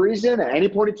for whatever reason at any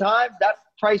point in time, that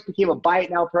price became a buy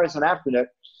it now price on Afternic.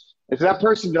 And so that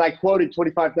person that I quoted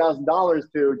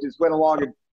 $25,000 to just went along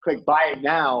and clicked buy it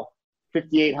now,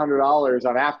 $5,800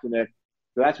 on Afternic.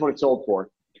 So that's what it sold for.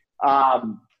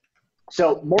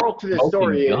 So moral to the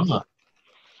story is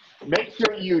make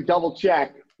sure you double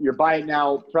check your buy it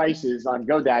now prices on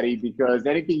GoDaddy, because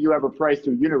anything you ever priced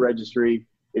through Uniregistry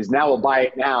is now a buy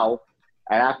it now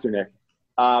at Afternic.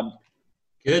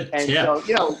 Good and tip. So,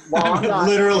 while I'm not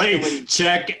literally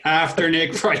check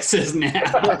Afternic prices now.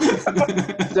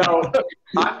 So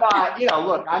I'm not,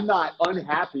 look, I'm not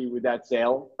unhappy with that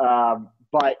sale,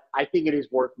 but I think it is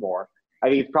worth more. I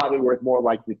think it's probably worth more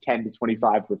like the 10 to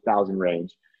 25 to 1,000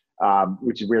 range,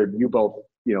 which is where you both,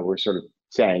 were sort of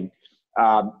saying.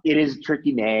 It is a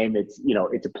tricky name. It's,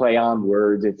 it's a play on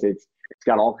words. It's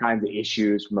got all kinds of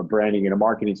issues from a branding and a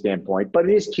marketing standpoint, but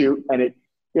it is cute. And it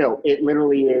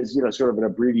literally is, sort of an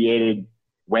abbreviated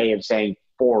way of saying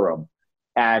forum.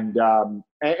 And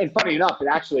funny enough, it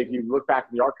actually, if you look back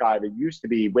in the archive, it used to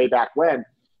be way back when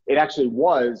it actually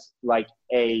was like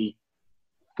a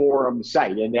forum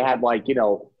site, and they had like,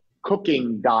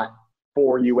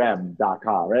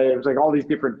 cooking.4um.com, right? It was like all these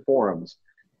different forums.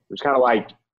 It was kind of like,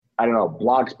 I don't know,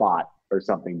 Blogspot or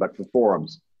something, but for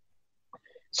forums.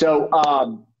 So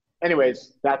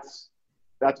anyways, that's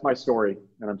my story,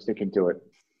 and I'm sticking to it.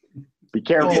 Be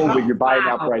careful with your buy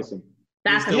now pricing.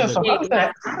 So how does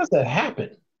that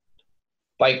happen?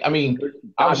 Like, I mean,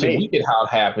 obviously we get how it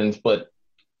happens, but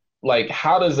like,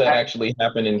 how does that actually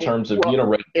happen in terms of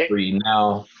Uniregistry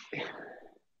now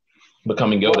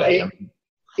becoming GoDaddy?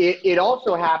 It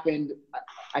also happened,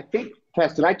 I think,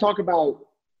 Tess, did I talk about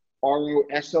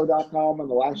roso.com on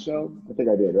the last show? I think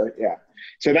I did, right? Yeah.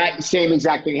 So that same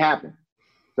exact thing happened.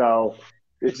 So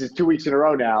this is 2 weeks in a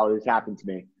row now. This happened to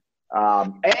me.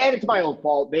 And it's my own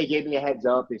fault. They gave me a heads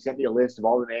up. They sent me a list of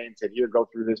all the names, said, here, go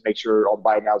through this, make sure all the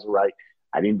buy nows are right.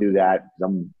 I didn't do that.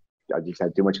 I just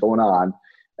had too much going on.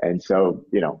 And so,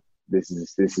 this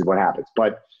is what happens.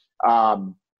 But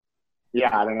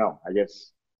yeah, I don't know. I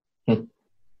guess,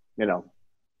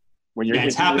 when you're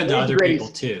it's happened to other people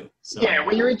too. So. Yeah,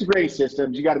 when you're integrating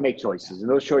systems, you got to make choices,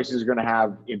 and those choices are going to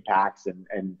have impacts,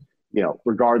 and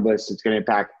regardless, it's going to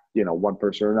impact one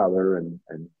person or another, and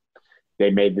they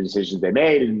made the decisions they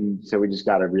made, and so we just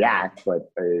got to react.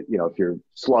 But if you're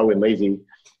slow and lazy,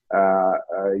 hard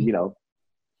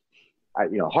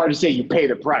to say you pay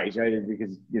the price, right?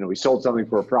 Because we sold something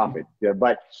for a profit,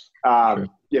 but we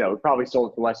probably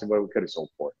sold it for less than what we could have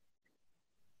sold for.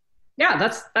 Yeah,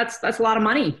 that's a lot of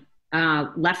money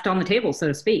left on the table, so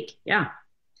to speak. Yeah,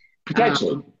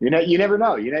 potentially. You never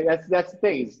know. That's the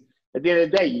thing. Is at the end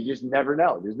of the day, you just never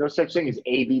know. There's no such thing as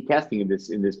A/B testing in this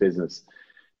business.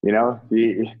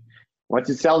 Once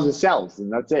it sells,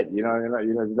 and that's it.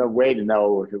 There's no way to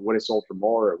know if it would have sold for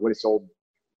more, or would have sold,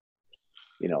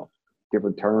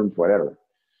 different terms, whatever.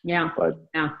 Yeah. But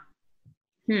yeah.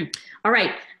 All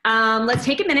right. Let's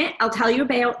take a minute. I'll tell you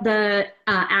about the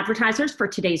advertisers for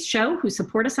today's show who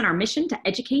support us in our mission to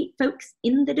educate folks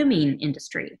in the domain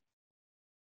industry.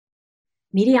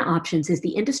 Media Options is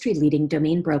the industry-leading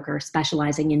domain broker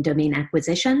specializing in domain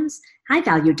acquisitions,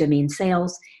 high-value domain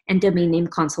sales, and domain name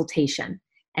consultation.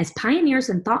 As pioneers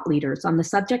and thought leaders on the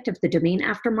subject of the domain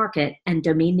aftermarket and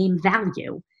domain name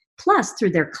value, plus through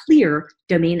their Clear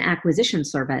domain acquisition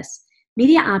service,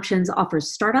 Media Options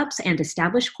offers startups and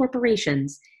established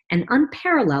corporations an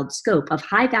unparalleled scope of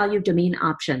high-value domain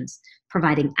options,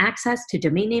 providing access to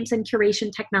domain names and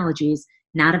curation technologies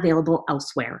not available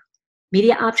elsewhere.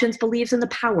 Media Options believes in the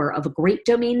power of a great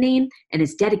domain name and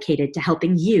is dedicated to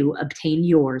helping you obtain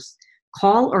yours.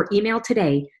 Call or email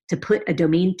today to put a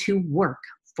domain to work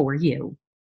for you.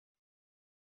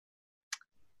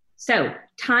 So,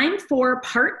 time for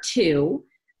part 2.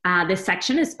 This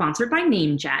section is sponsored by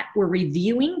NameJet. We're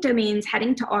reviewing domains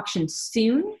heading to auction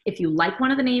soon. If you like one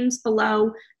of the names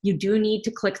below, you do need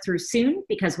to click through soon,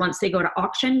 because once they go to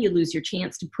auction, you lose your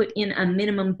chance to put in a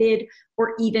minimum bid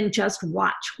or even just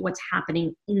watch what's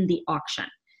happening in the auction.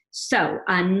 So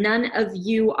none of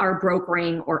you are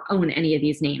brokering or own any of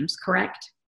these names,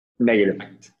 correct? Negative.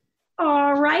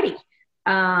 All righty.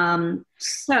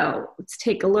 So let's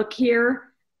take a look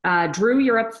here. Drew,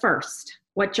 you're up first.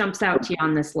 What jumps out to you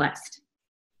on this list?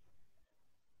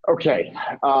 Okay.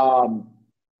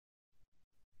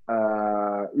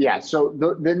 Yeah. So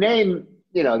the name,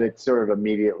 that sort of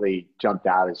immediately jumped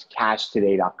out is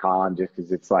cashtoday.com, just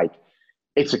because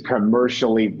it's a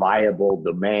commercially viable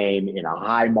domain in a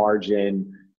high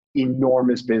margin,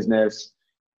 enormous business.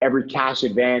 Every cash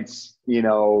advance,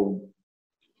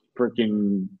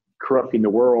 freaking crook in the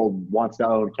world wants to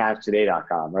own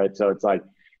cashtoday.com, right? So it's like,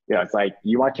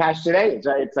 you want cash today?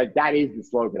 It's like that is the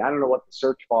slogan. I don't know what the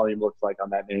search volume looks like on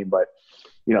that name, but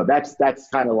that's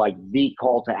kind of like the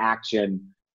call to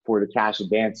action for the cash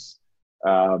advance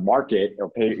market, or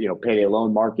payday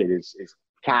loan market is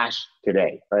cash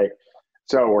today, right?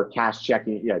 So, or cash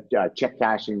checking, check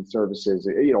cashing services,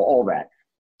 all that.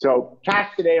 So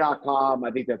cashtoday.com,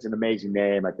 I think that's an amazing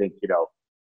name. I think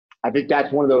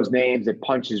that's one of those names that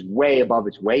punches way above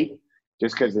its weight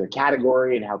just because of the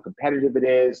category and how competitive it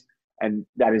is. And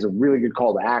that is a really good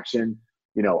call to action.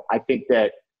 I think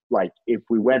that, like, if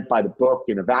we went by the book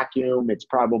in a vacuum, it's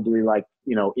probably like,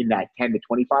 in that $10,000 to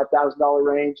 $25,000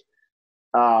 range.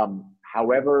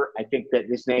 However, I think that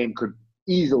this name could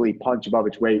easily punch above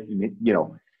its weight and,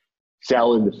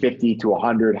 sell in the 50 to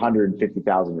 100,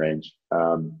 150,000 range.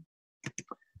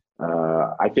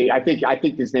 I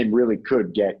think this name really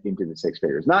could get into the six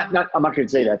figures. I'm not going to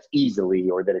say that's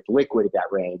easily or that it's liquid at that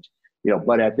range,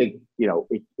 but I think,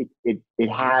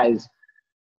 it has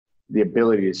the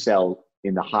ability to sell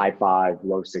in the high five,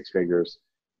 low six figures,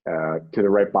 to the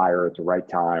right buyer at the right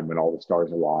time when all the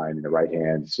stars align in the right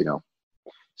hands,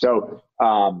 So,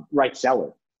 right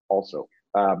seller also.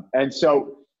 And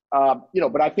so,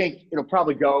 but I think it'll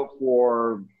probably go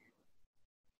for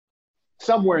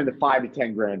somewhere in the 5 to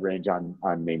 10 grand range on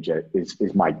Namejet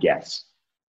is my guess.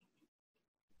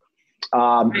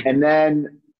 And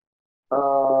then,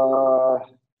 what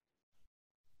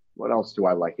else do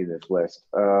I like in this list?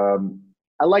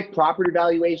 I like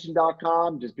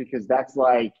propertyvaluation.com just because that's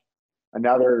like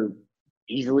another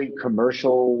easily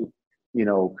commercializable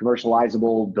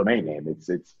domain name. It's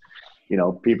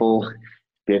people,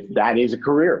 that is a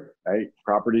career, right?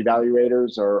 Property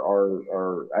evaluators are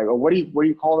what do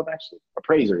you call them actually?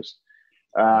 Appraisers.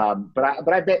 But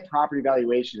I bet property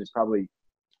valuation is probably,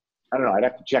 I don't know, I'd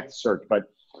have to check the search, but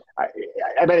I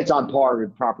bet it's on par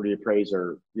with property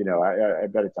appraiser. I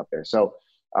bet it's up there. So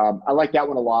I like that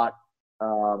one a lot.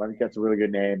 I think that's a really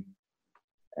good name.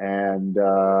 And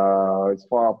as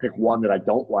far, I'll pick one that I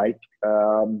don't like.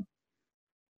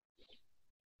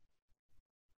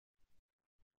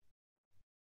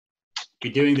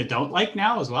 You're doing the don't like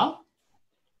now as well?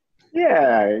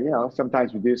 Yeah,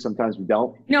 sometimes we do, sometimes we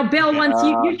don't. Bill, once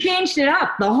you changed it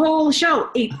up, the whole show,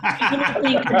 anything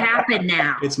can happen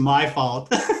now. It's my fault.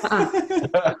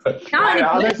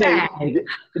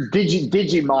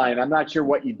 Digimine. I'm not sure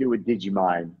what you do with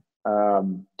Digimine.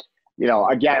 Again,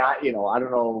 I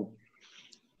don't know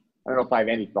if I have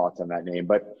any thoughts on that name,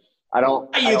 but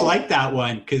You'd like that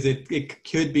one because it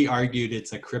could be argued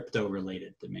it's a crypto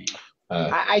related domain.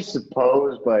 I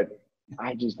suppose, but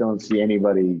I just don't see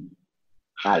anybody.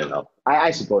 I don't know.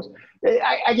 I suppose.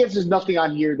 I guess there's nothing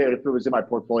on here that if it was in my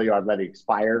portfolio, I'd let it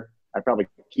expire. I'd probably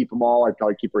keep them all. I'd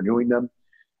probably keep renewing them.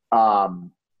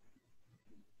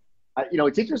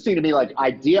 It's interesting to me, like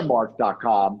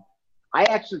ideamark.com. I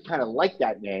actually kind of like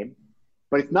that name,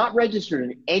 but it's not registered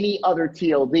in any other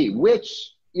TLD,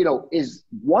 which, is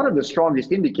one of the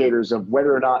strongest indicators of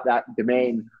whether or not that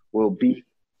domain will be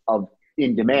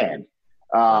in demand.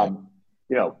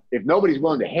 If nobody's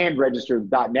willing to hand register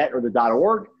the .net or the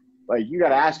 .org, like, you got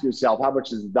to ask yourself, how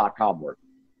much is the .com worth?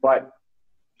 But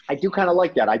I do kind of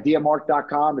like that.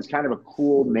 Ideamark.com is kind of a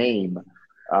cool name.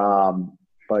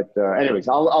 Anyways,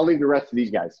 I'll leave the rest to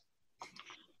these guys.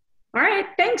 All right.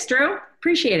 Thanks, Drew.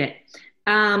 Appreciate it.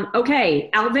 Okay.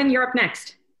 Alvin, you're up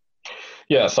next.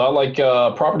 Yeah, so I like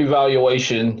property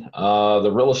valuation,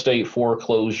 the real estate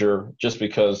foreclosure, just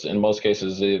because in most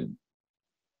cases,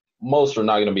 most are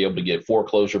not going to be able to get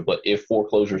foreclosure, but if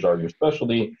foreclosures are your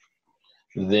specialty,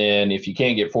 then if you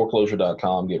can't get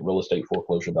foreclosure.com, get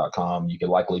realestateforeclosure.com. You can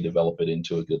likely develop it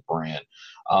into a good brand.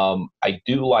 I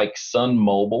do like Sun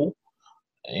Mobile.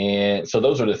 And so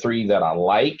those are the three that I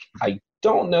like. I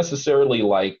don't necessarily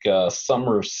like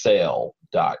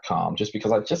summersale.com just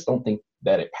because I just don't think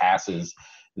that it passes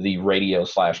the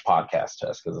radio/podcast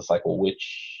test, because it's like, well,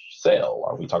 which sale?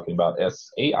 Are we talking about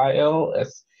SAIL,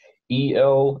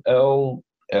 SELL,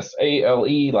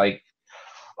 SALE, like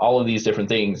all of these different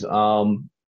things? And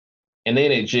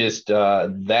then it just,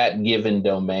 that given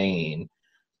domain,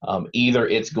 either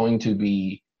it's going to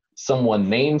be someone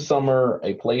named Summer,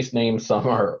 a place named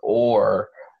Summer, or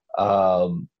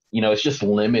it's just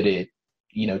limited,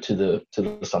 to the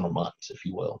summer months, if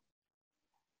you will.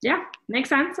 Yeah, makes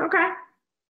sense. Okay.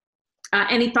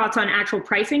 Any thoughts on actual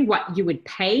pricing, what you would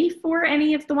pay for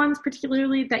any of the ones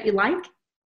particularly that you like?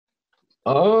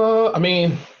 I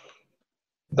mean,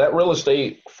 that real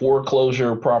estate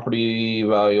foreclosure property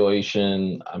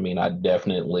valuation, I mean, I'd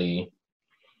definitely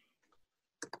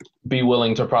be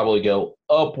willing to probably go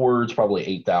upwards, probably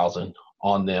 8,000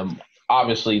 on them.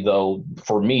 Obviously, though,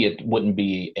 for me, it wouldn't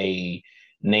be a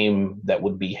name that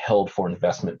would be held for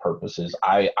investment purposes.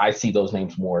 I see those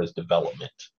names more as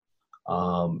development.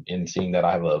 And seeing that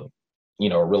I have a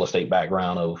real estate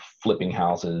background of flipping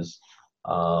houses,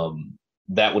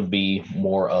 that would be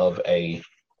more of a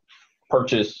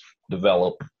purchase,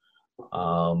 develop,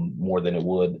 more than it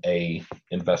would a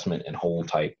investment and hold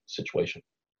type situation.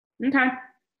 Okay.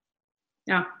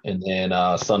 Yeah. And then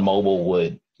Sun Mobile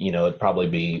would, it'd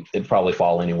probably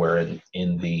fall anywhere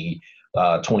in the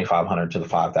 $2,500 to the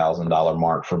 $5,000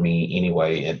 mark for me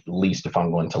anyway, at least if I'm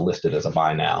going to list it as a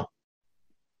buy now.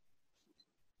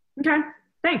 Okay,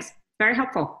 thanks. Very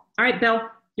helpful. All right, Bill,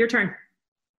 your turn.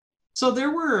 So there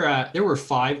were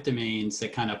 5 domains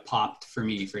that kind of popped for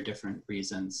me for different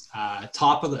reasons.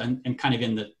 Top of the, and kind of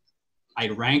in the, I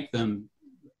ranked them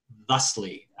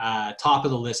thusly. Top of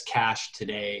the list,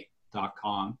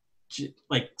 cashtoday.com.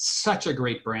 Like such a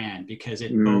great brand because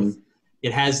it both,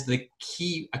 it has the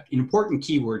key, an important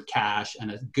keyword cash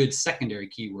and a good secondary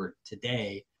keyword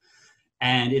today.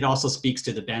 And it also speaks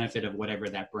to the benefit of whatever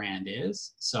that brand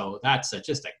is. So that's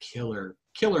just a killer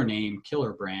name,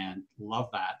 killer brand.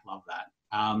 Love that.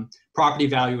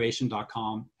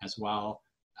 Propertyvaluation.com as well.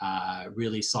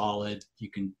 Really solid.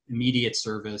 You can immediate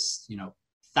service,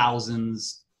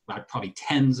 thousands, probably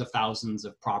tens of thousands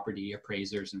of property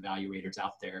appraisers and evaluators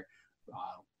out there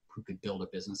who could build a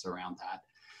business around that.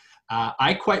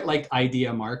 I quite like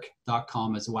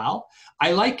ideamark.com as well.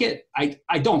 I like it. I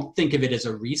don't think of it as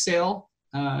a resale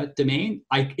domain.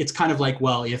 It's kind of like,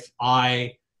 well, if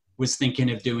I was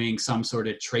thinking of doing some sort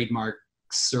of trademark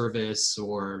service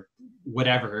or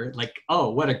whatever, like,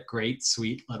 oh, what a great,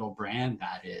 sweet little brand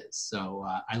that is. So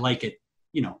I like it.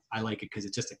 I like it because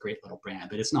it's just a great little brand,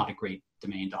 but it's not a great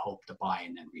domain to hope to buy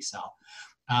and then resell.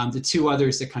 The 2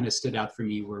 others that kind of stood out for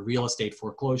me were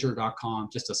realestateforeclosure.com,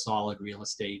 just a solid real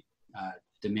estate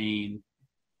domain.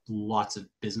 Lots of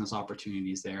business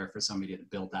opportunities there for somebody to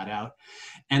build that out.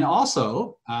 And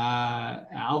also,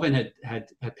 Alvin had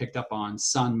picked up on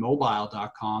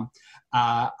sunmobile.com.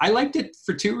 I liked it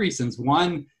for 2 reasons.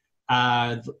 One,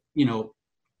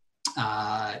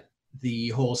 the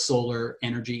whole solar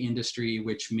energy industry,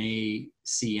 which may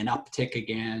see an uptick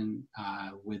again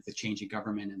with the change of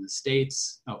government in the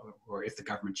States, or if the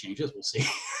government changes, we'll see.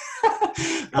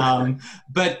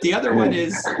 But the other one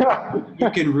is you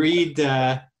can read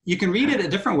it a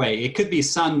different way. It could be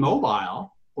Sun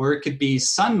Mobile, or it could be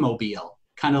Sunmobile,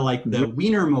 kind of like the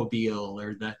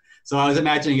Wienermobile so I was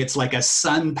imagining it's like a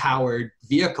sun-powered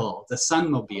vehicle, the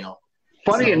Sunmobile.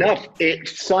 Funny enough,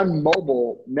 Sun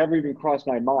Mobile never even crossed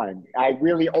my mind. I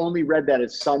really only read that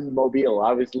as Sun Mobile.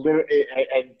 I was literally,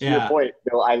 and to your point,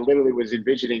 Bill, I literally was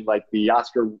envisioning like the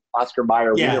Oscar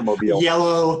Mayer Wienermobile.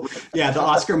 Yellow, the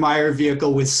Oscar Mayer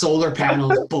vehicle with solar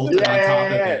panels bolted on top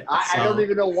of it. I don't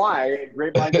even know why.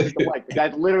 Great minds think alike.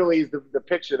 That literally is the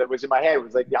picture that was in my head. It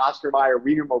was like the Oscar Mayer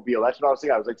Wienermobile. That's what I was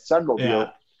thinking. I was like Sunmobile. Yeah.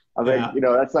 I was like,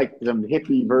 that's like some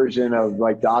hippie version of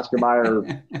like the Oscar Mayer,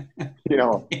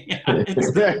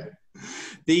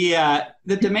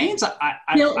 The domains,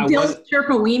 Bill's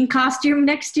Sherpa Ween costume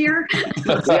next year.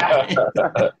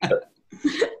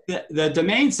 The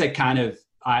domains that kind of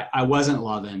I wasn't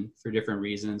loving for different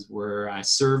reasons were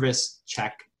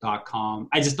servicecheck.com.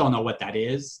 I just don't know what that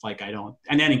is. Like and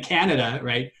then in Canada,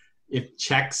 right, if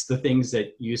checks, the things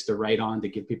that you used to write on to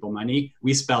give people money,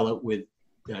 we spell it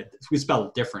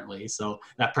differently. So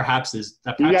that perhaps is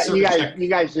that. You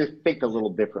guys just think a little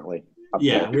differently.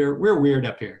 We're weird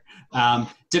up here.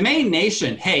 Domain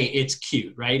Nation, hey, it's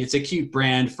cute, right? It's a cute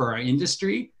brand for our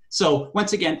industry. So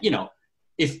once again,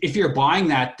 if you're buying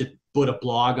that to put a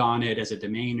blog on it as a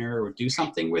domainer or do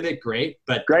something with it, great.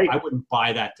 But I wouldn't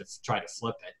buy that to try to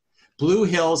flip it. Blue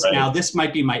Hills. Right. Now this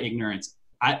might be my ignorance.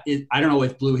 I don't know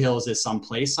if Blue Hills is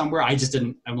someplace somewhere. I'm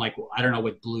like, well, I don't know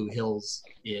what Blue Hills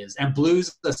is. And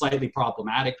blue's a slightly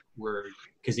problematic word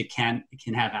because it can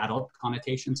have adult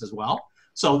connotations as well.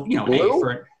 So,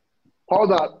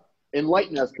 Hold up.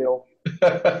 Enlighten us, Bill.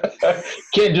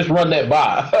 Can't just run that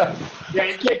by. You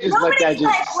can't just let that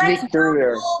just sneak through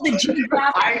there. The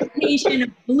geographication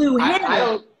of Blue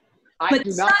Hills. I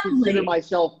do not consider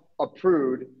myself a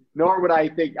prude, nor would I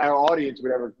think our audience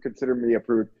would ever consider me a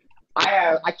prude.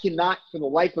 I cannot, for the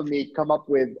life of me, come up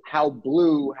with how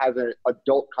blue has an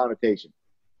adult connotation.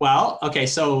 Well,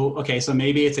 so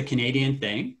maybe it's a Canadian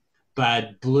thing,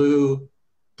 but blue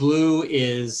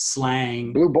is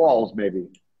slang. Blue balls, maybe.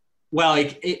 Well,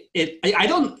 I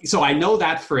don't. So I know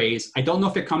that phrase. I don't know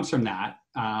if it comes from that.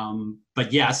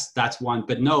 But yes, that's one.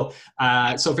 But no.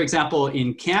 So for example,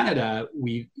 in Canada,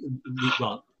 we'll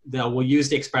use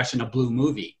the expression a blue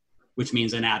movie, which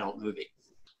means an adult movie.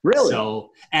 Really?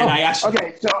 So, and I actually.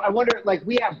 Okay, so I wonder, like,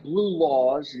 we have blue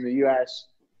laws in the U.S.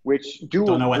 which do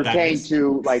pertain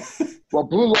to, like, well,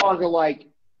 blue laws are like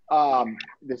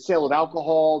the sale of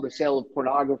alcohol, the sale of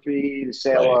pornography, the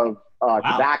sale of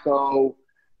tobacco.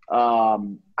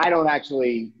 I don't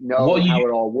actually know how it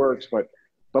all works, but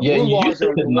blue laws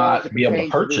are not be able to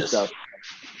purchase.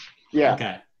 Yeah.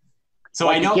 Okay. So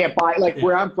like I know you can't buy, like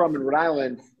where I'm from in Rhode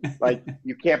Island, like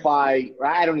you can't buy,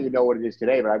 I don't even know what it is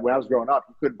today, but when I was growing up,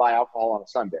 you couldn't buy alcohol on a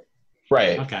Sunday.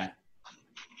 Right. Okay.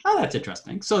 Oh, that's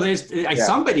interesting. So there's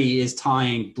somebody is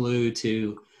tying blue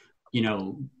to,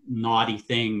 naughty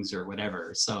things or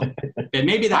whatever. So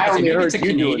maybe that's I only maybe heard it's a you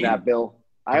Canadian. doing that, Bill.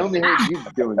 I only heard you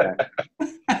doing that.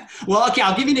 Well, okay,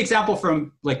 I'll give you an example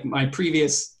from like my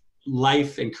previous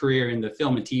life and career in the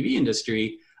film and TV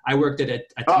industry. I worked at a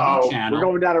TV channel. We're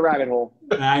going down a rabbit hole.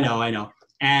 I know.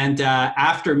 And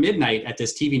after midnight at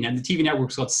this TV net, the TV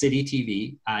network's called City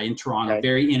TV in Toronto,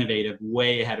 very innovative,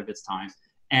 way ahead of its time.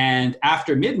 And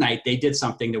after midnight, they did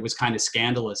something that was kind of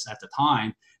scandalous at the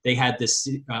time. They had this,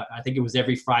 I think it was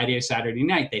every Friday or Saturday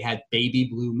night, they had baby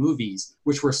blue movies,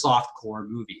 which were softcore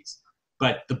movies.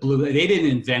 But they didn't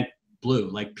invent blue.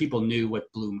 Like people knew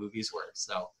what blue movies were.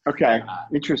 So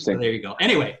interesting. So there you go.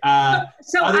 Anyway,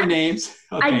 names.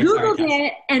 Okay, I Googled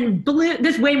it, and blue.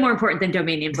 This is way more important than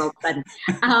domain names all of a sudden.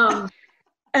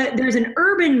 There's an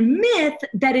urban myth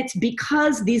that it's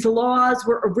because these laws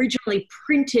were originally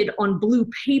printed on blue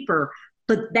paper,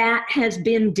 but that has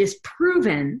been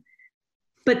disproven.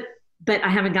 But I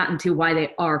haven't gotten to why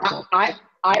they are called.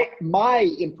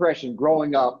 My impression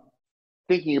growing up,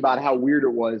 thinking about how weird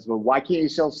it was, well, why can't you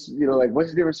sell, like,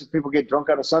 what's the difference if people get drunk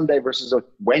on a Sunday versus a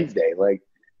Wednesday? Like,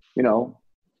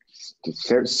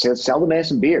 sell the man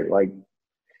some beer. Like,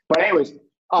 but anyways,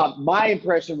 my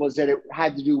impression was that it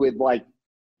had to do with like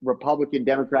Republican,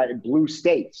 Democrat, and blue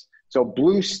states. So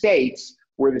blue states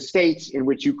were the states in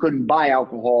which you couldn't buy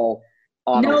alcohol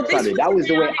on Sunday. That was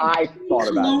the way I thought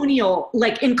about it.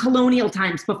 Like in colonial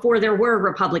times before there were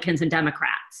Republicans and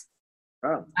Democrats.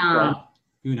 Oh,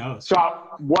 who knows? So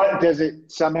what does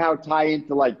it somehow tie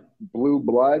into, like blue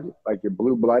blood? Like you're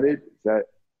blue blooded? Is that,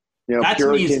 that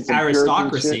Puritans means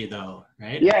aristocracy though,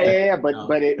 right? Yeah. But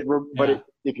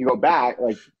if you go back,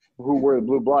 like who were the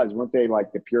blue bloods? Weren't they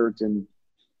like the Puritan?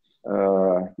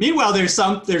 Meanwhile,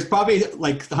 there's probably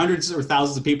like hundreds or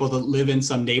thousands of people that live in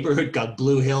some neighborhood called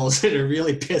Blue Hills that are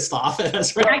really pissed off at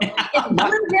us right now.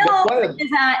 Blue Hill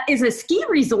is a ski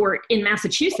resort in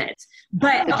Massachusetts,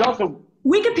 but it's also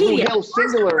Wikipedia. Blue Hill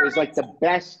Singular is like the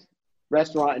best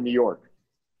restaurant in New York.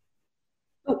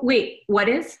 Wait, what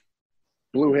is?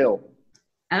 Blue Hill.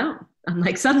 Oh, I'm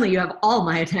like, suddenly you have all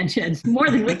my attention, more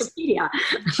than Wikipedia.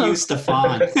 Hugh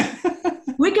Stefan.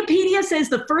 Wikipedia says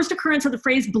the first occurrence of the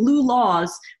phrase blue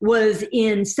laws was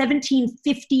in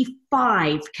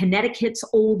 1755, Connecticut's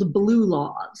old blue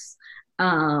laws.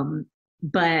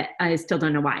 But I still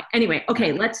don't know why. Anyway,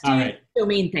 okay, let's do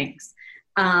domain things.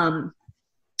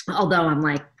 Although I'm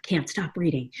like, can't stop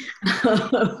reading.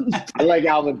 I like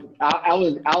Alvin.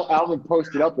 Alvin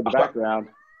posted up in the background.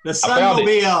 The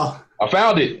Sunmobile. I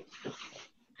found it.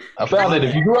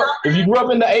 If you grew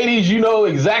up in the 80s, you know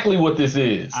exactly what this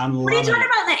is. What are you talking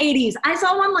about in the 80s? I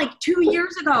saw one like 2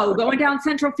 years ago going down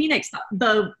Central Phoenix,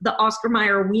 the Oscar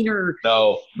Mayer Wiener.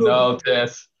 No,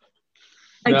 Tess.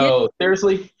 No,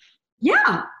 seriously?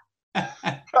 Yeah. Yeah,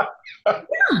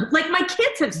 like my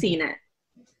kids have seen it.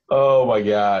 Oh my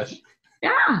gosh.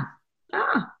 Yeah.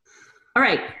 All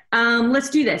right, let's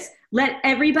do this. Let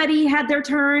everybody have their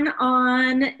turn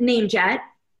on NameJet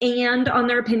and on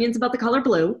their opinions about the color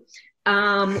blue.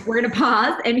 We're going to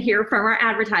pause and hear from our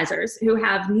advertisers who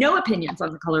have no opinions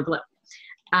on the color blue,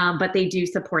 but they do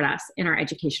support us in our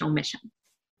educational mission.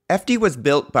 FD was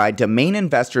built by domain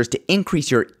investors to increase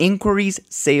your inquiries,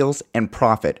 sales, and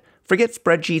profit. Forget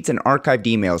spreadsheets and archived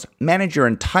emails. Manage your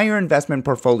entire investment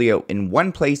portfolio in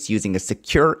one place using a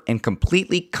secure and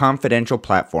completely confidential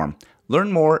platform.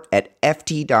 Learn more at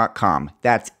FT.com.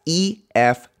 That's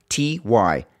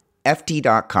EFTY.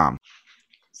 FT.com.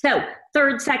 So,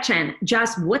 third section,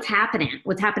 just what's happening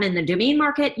in the domain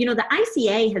market. The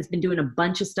ICA has been doing a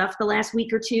bunch of stuff the last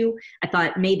week or two. I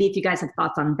thought maybe if you guys have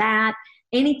thoughts on that,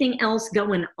 anything else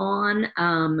going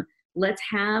on, let's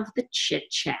have the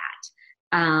chit chat.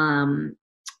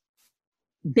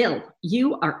 Bill,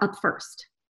 you are up first.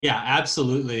 Yeah,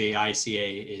 absolutely.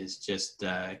 ICA is just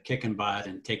kicking butt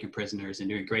and taking prisoners and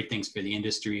doing great things for the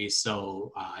industry.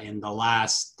 So in the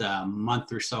last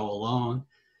month or so alone,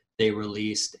 they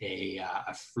released a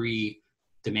free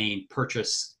domain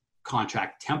purchase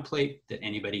contract template that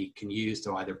anybody can use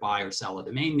to either buy or sell a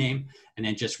domain name. And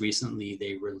then just recently,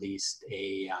 they released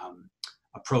a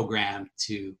program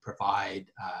to provide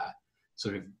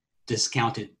sort of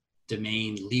discounted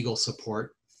domain legal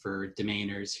support for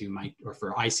domainers who might, or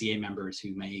for ICA members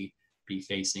who may be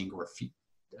facing or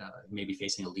maybe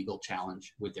facing a legal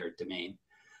challenge with their domain.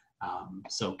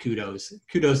 So kudos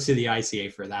to the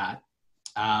ICA for that.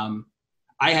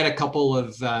 I had a couple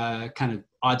of kind of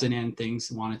odds and end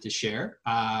things I wanted to share.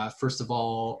 First of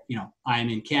all, I'm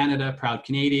in Canada, proud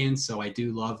Canadian, so I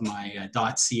do love my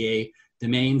 .ca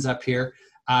domains up here.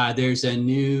 There's a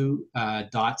new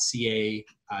 .ca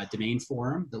domain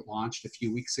forum that launched a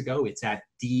few weeks ago. It's at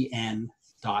dn.ca,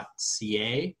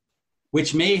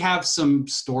 which may have some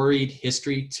storied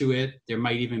history to it. There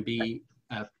might even be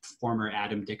a former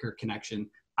Adam Dicker connection.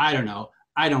 I don't know.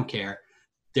 I don't care.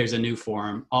 There's a new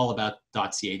forum all about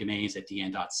 .ca domains at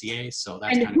dn.ca. So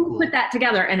that's kind of cool. And who put that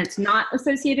together? And it's not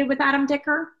associated with Adam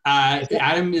Dicker?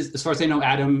 Adam is, as far as I know,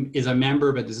 Adam is a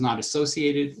member, but is not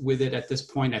associated with it at this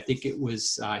point. I think it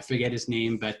was, I forget his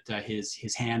name, but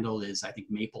his handle is, I think,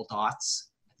 Maple Dots.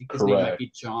 I think his name might be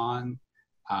John.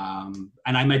 And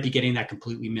I might be getting that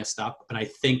completely messed up, but I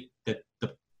think that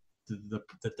the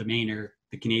domainer,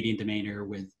 the Canadian domainer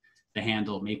with the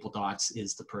handle Maple Dots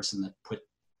is the person that put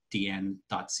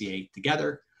dn.ca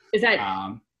together. Is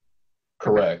that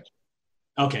correct?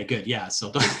 Okay, good. Yeah.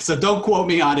 So don't quote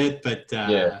me on it, but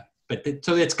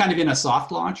so it's kind of in a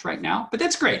soft launch right now, but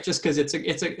that's great just because it's a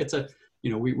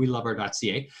we love our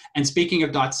 .ca. And speaking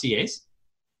of .cas,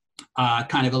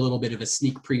 kind of a little bit of a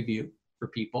sneak preview for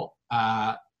people.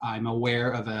 I'm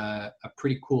aware of a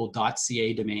pretty cool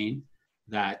 .ca domain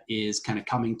that is kind of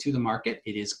coming to the market.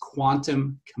 It is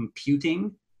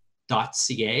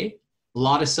quantumcomputing.ca. A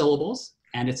lot of syllables,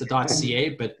 and it's a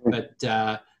 .ca, but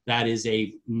that is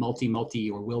a multi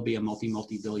or will be a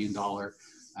multi-billion dollar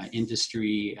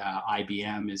industry.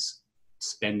 IBM is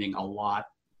spending a lot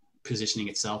positioning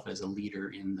itself as a leader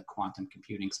in the quantum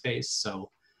computing space.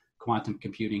 So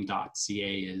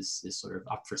quantumcomputing.ca is sort of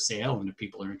up for sale, and if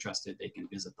people are interested, they can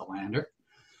visit the lander.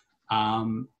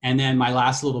 And then my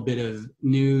last little bit of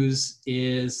news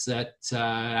is that,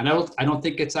 and I don't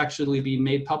think it's actually been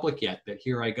made public yet, but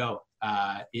here I go.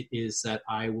 It is that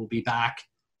I will be back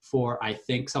for, I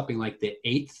think, something like the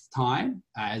 8th time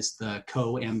as the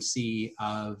co-MC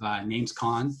of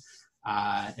NamesCon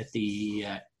at the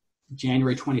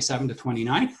January 27th to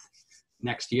 29th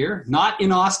next year. Not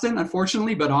in Austin,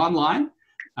 unfortunately, but online.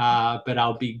 But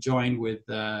I'll be joined with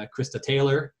Krista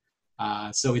Taylor.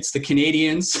 So it's the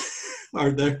Canadians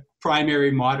are the primary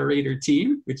moderator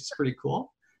team, which is pretty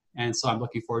cool. And so I'm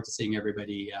looking forward to seeing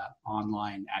everybody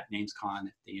online at NamesCon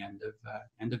at the end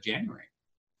of January.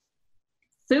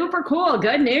 Super cool.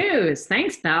 Good news.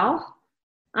 Thanks, Belle.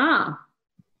 Drew,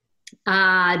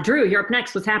 you're up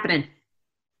next. What's happening?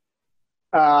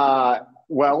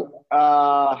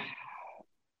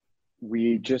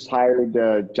 We just hired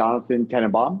Jonathan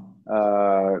Tenenbaum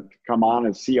to come on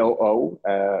as COO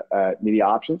at Media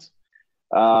Options.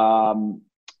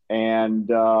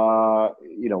 In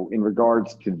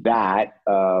regards to that,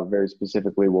 very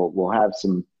specifically, we'll have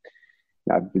some,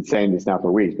 I've been saying this now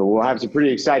for weeks, but we'll have some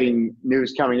pretty exciting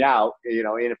news coming out, in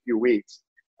a few weeks.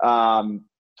 But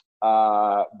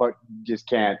just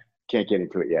can't get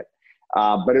into it yet.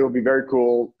 But it will be very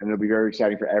cool, and it'll be very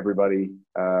exciting for everybody.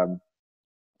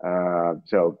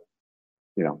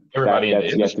 Everybody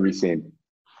that's yet to be seen.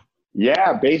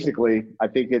 Yeah, basically, I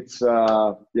think it's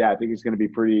going to be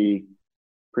pretty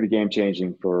game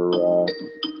changing for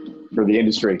the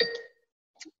industry.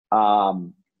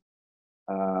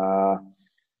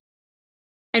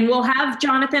 And we'll have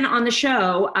Jonathan on the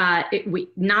show.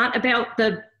 Not about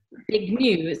the big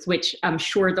news, which I'm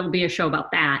sure there'll be a show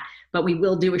about that, but we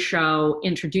will do a show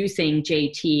introducing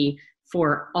JT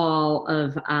for all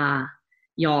of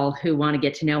y'all who want to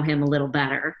get to know him a little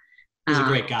better. He's a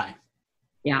great guy.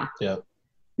 Yeah.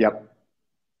 Yep.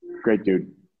 Great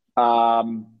dude.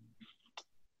 Okay.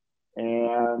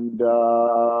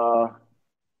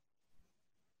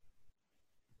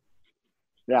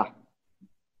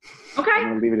 I'm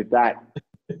going to leave it at that.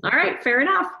 All right. Fair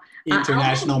enough.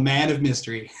 International man of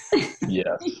mystery.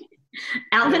 Yes.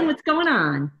 Alvin, what's going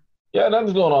on? Yeah,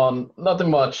 nothing's going on.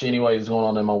 Nothing much anyways going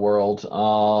on in my world.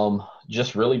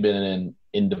 Just really been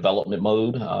in development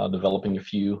mode, developing a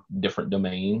few different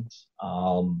domains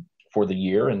for the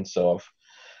year. And so I've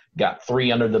got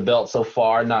 3 under the belt so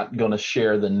far. Not going to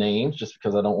share the names just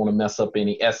because I don't want to mess up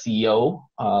any SEO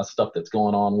stuff that's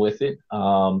going on with it.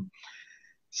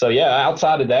 So yeah,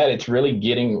 outside of that, it's really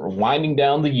winding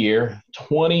down the year.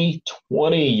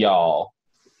 2020, y'all,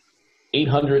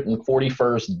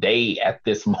 841st day at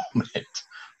this moment.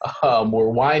 We're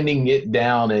winding it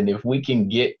down, and if we can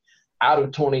get out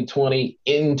of 2020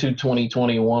 into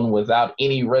 2021 without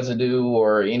any residue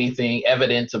or anything,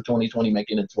 evidence of 2020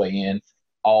 making its way in,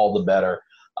 all the better.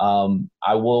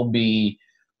 I will be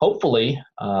hopefully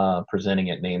presenting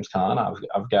at NamesCon.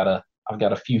 I've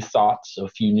got a few thoughts, a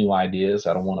few new ideas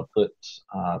I don't want to put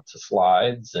to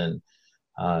slides and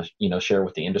share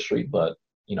with the industry. But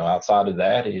outside of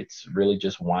that, it's really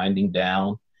just winding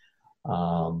down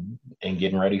and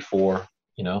getting ready for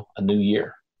a new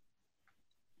year.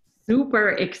 Super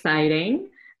exciting.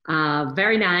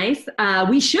 Very nice.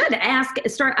 We should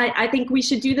I think we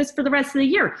should do this for the rest of the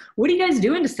year. What are you guys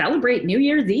doing to celebrate New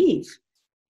Year's Eve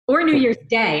or New Year's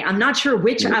Day? I'm not sure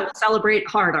which I will celebrate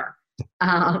harder.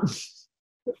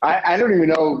 I don't even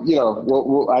know,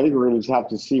 I think we're going to have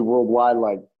to see worldwide,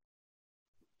 like,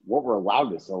 what we're allowed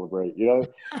to celebrate.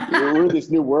 We're in this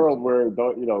new world where,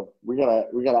 we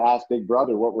gotta ask Big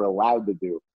Brother what we're allowed to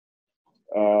do.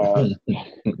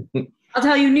 I'll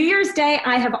tell you, New Year's Day,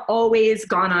 I have always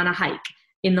gone on a hike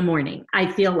in the morning. I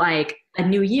feel like a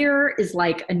new year is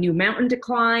like a new mountain to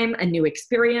climb, a new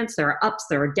experience. There are ups,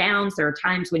 there are downs. There are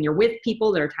times when you're with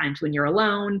people. There are times when you're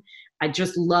alone. I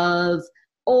just love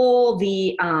all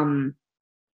the,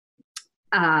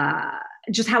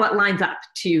 just how it lines up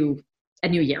to a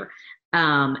new year.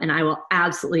 And I will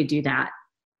absolutely do that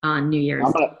on New Year's.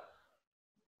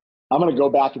 I'm going to go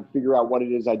back and figure out what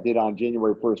it is I did on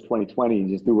January 1st, 2020 and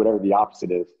just do whatever the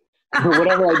opposite is.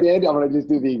 Whatever I did, I'm going to just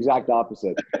do the exact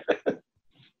opposite.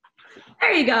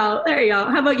 There you go.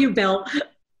 How about you, Bill?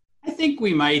 I think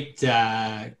we might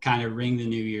kind of ring the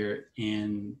new year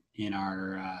in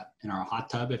our hot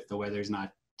tub if the weather's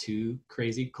not too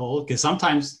crazy cold. Because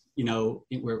sometimes,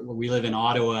 where we live in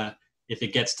Ottawa, if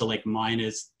it gets to like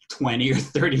minus 20 or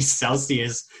 30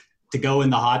 Celsius, to go in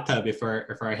the hot tub if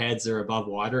our heads are above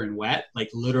water and wet, like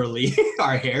literally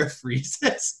our hair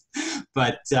freezes.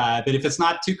 But if it's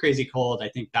not too crazy cold, I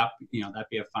think that'd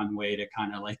be a fun way to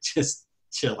kind of like just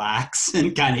chillax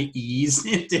and kind of ease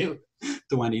into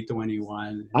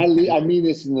 2021. I mean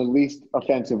this in the least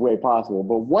offensive way possible,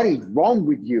 but what is wrong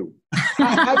with you?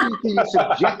 How do you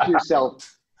subject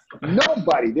yourself?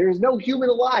 Nobody. There is no human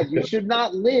alive. You should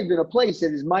not live in a place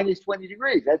that is minus 20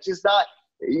 degrees. That's just not.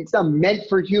 It's not meant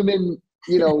for human,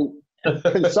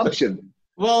 consumption.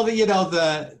 Well,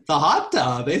 the hot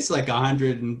tub, it's like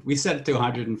 100, and we set it to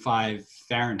 105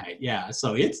 Fahrenheit. Yeah,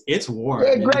 so it's warm.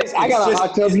 Yeah, great. I got a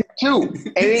hot tub here too,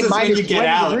 and it's minus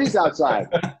 20 degrees outside.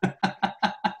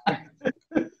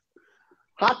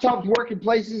 Hot tubs work in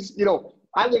places.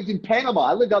 I lived in Panama.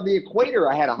 I lived on the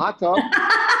equator. I had a hot tub.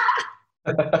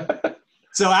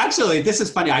 So actually, this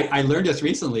is funny. I learned this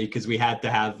recently because we had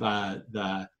to have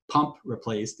the pump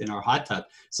replaced in our hot tub.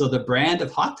 So the brand of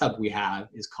hot tub we have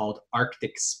is called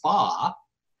Arctic Spa.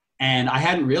 And I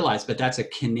hadn't realized, but that's a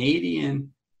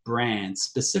Canadian brand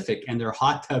specific, and their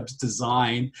hot tubs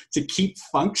designed to keep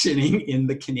functioning in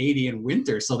the Canadian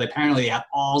winter. So they apparently have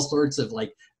all sorts of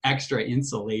like extra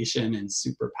insulation and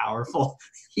super powerful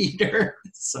heater.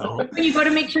 So when you go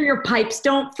to make sure your pipes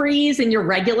don't freeze in your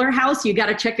regular house, you got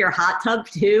to check your hot tub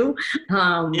too.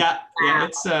 Yeah,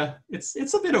 it's a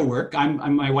bit of work.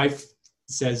 My wife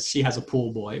says she has a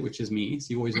pool boy, which is me.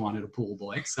 She always wanted a pool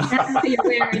boy. So that's why you're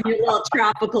wearing your little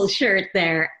tropical shirt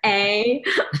there, eh?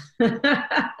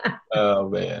 Oh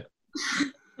man.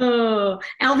 Oh,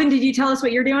 Alvin, did you tell us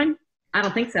what you're doing? I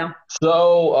don't think so.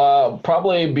 So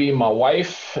probably be my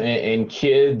wife and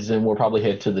kids, and we'll probably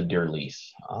head to the Deer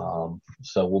Lease.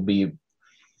 So we'll be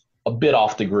a bit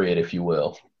off the grid, if you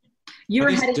will. You're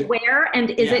headed where? And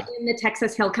is it in the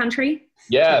Texas Hill Country?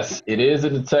 Yes, it is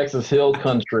in the Texas Hill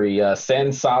Country,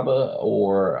 San Saba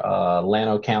or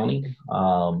Llano County.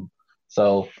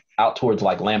 So out towards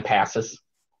like Lampasas.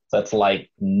 That's like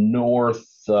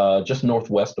just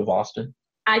northwest of Austin.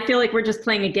 I feel like we're just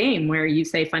playing a game where you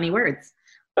say funny words.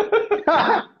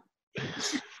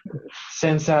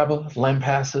 San Saba,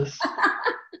 Lampasas,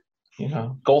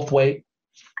 Goldthwaite.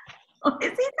 What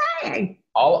is he saying?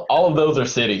 All of those are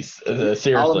cities.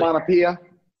 Seriously. Alamanapia.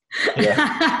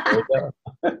 Yeah.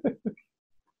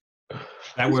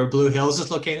 That where Blue Hills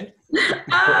is located?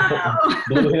 Oh.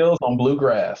 Blue Hills on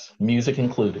bluegrass, music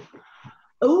included.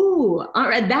 Oh, all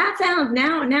right. That sounds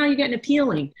now you're getting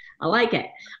appealing. I like it.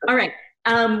 All right.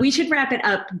 We should wrap it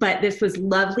up, but this was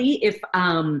lovely. If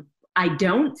I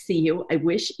don't see you, I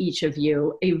wish each of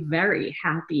you a very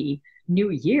happy new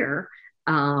year.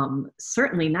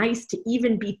 Certainly nice to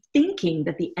even be thinking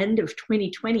that the end of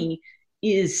 2020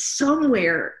 is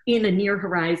somewhere in a near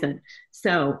horizon.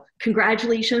 So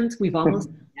congratulations, we've almost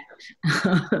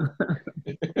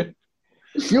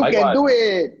You can do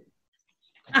it.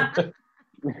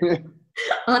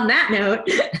 On that note,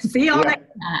 see y'all next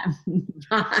time.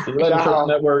 Bye. See you later, Sherpa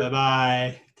Network.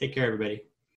 Bye-bye. Take care, everybody.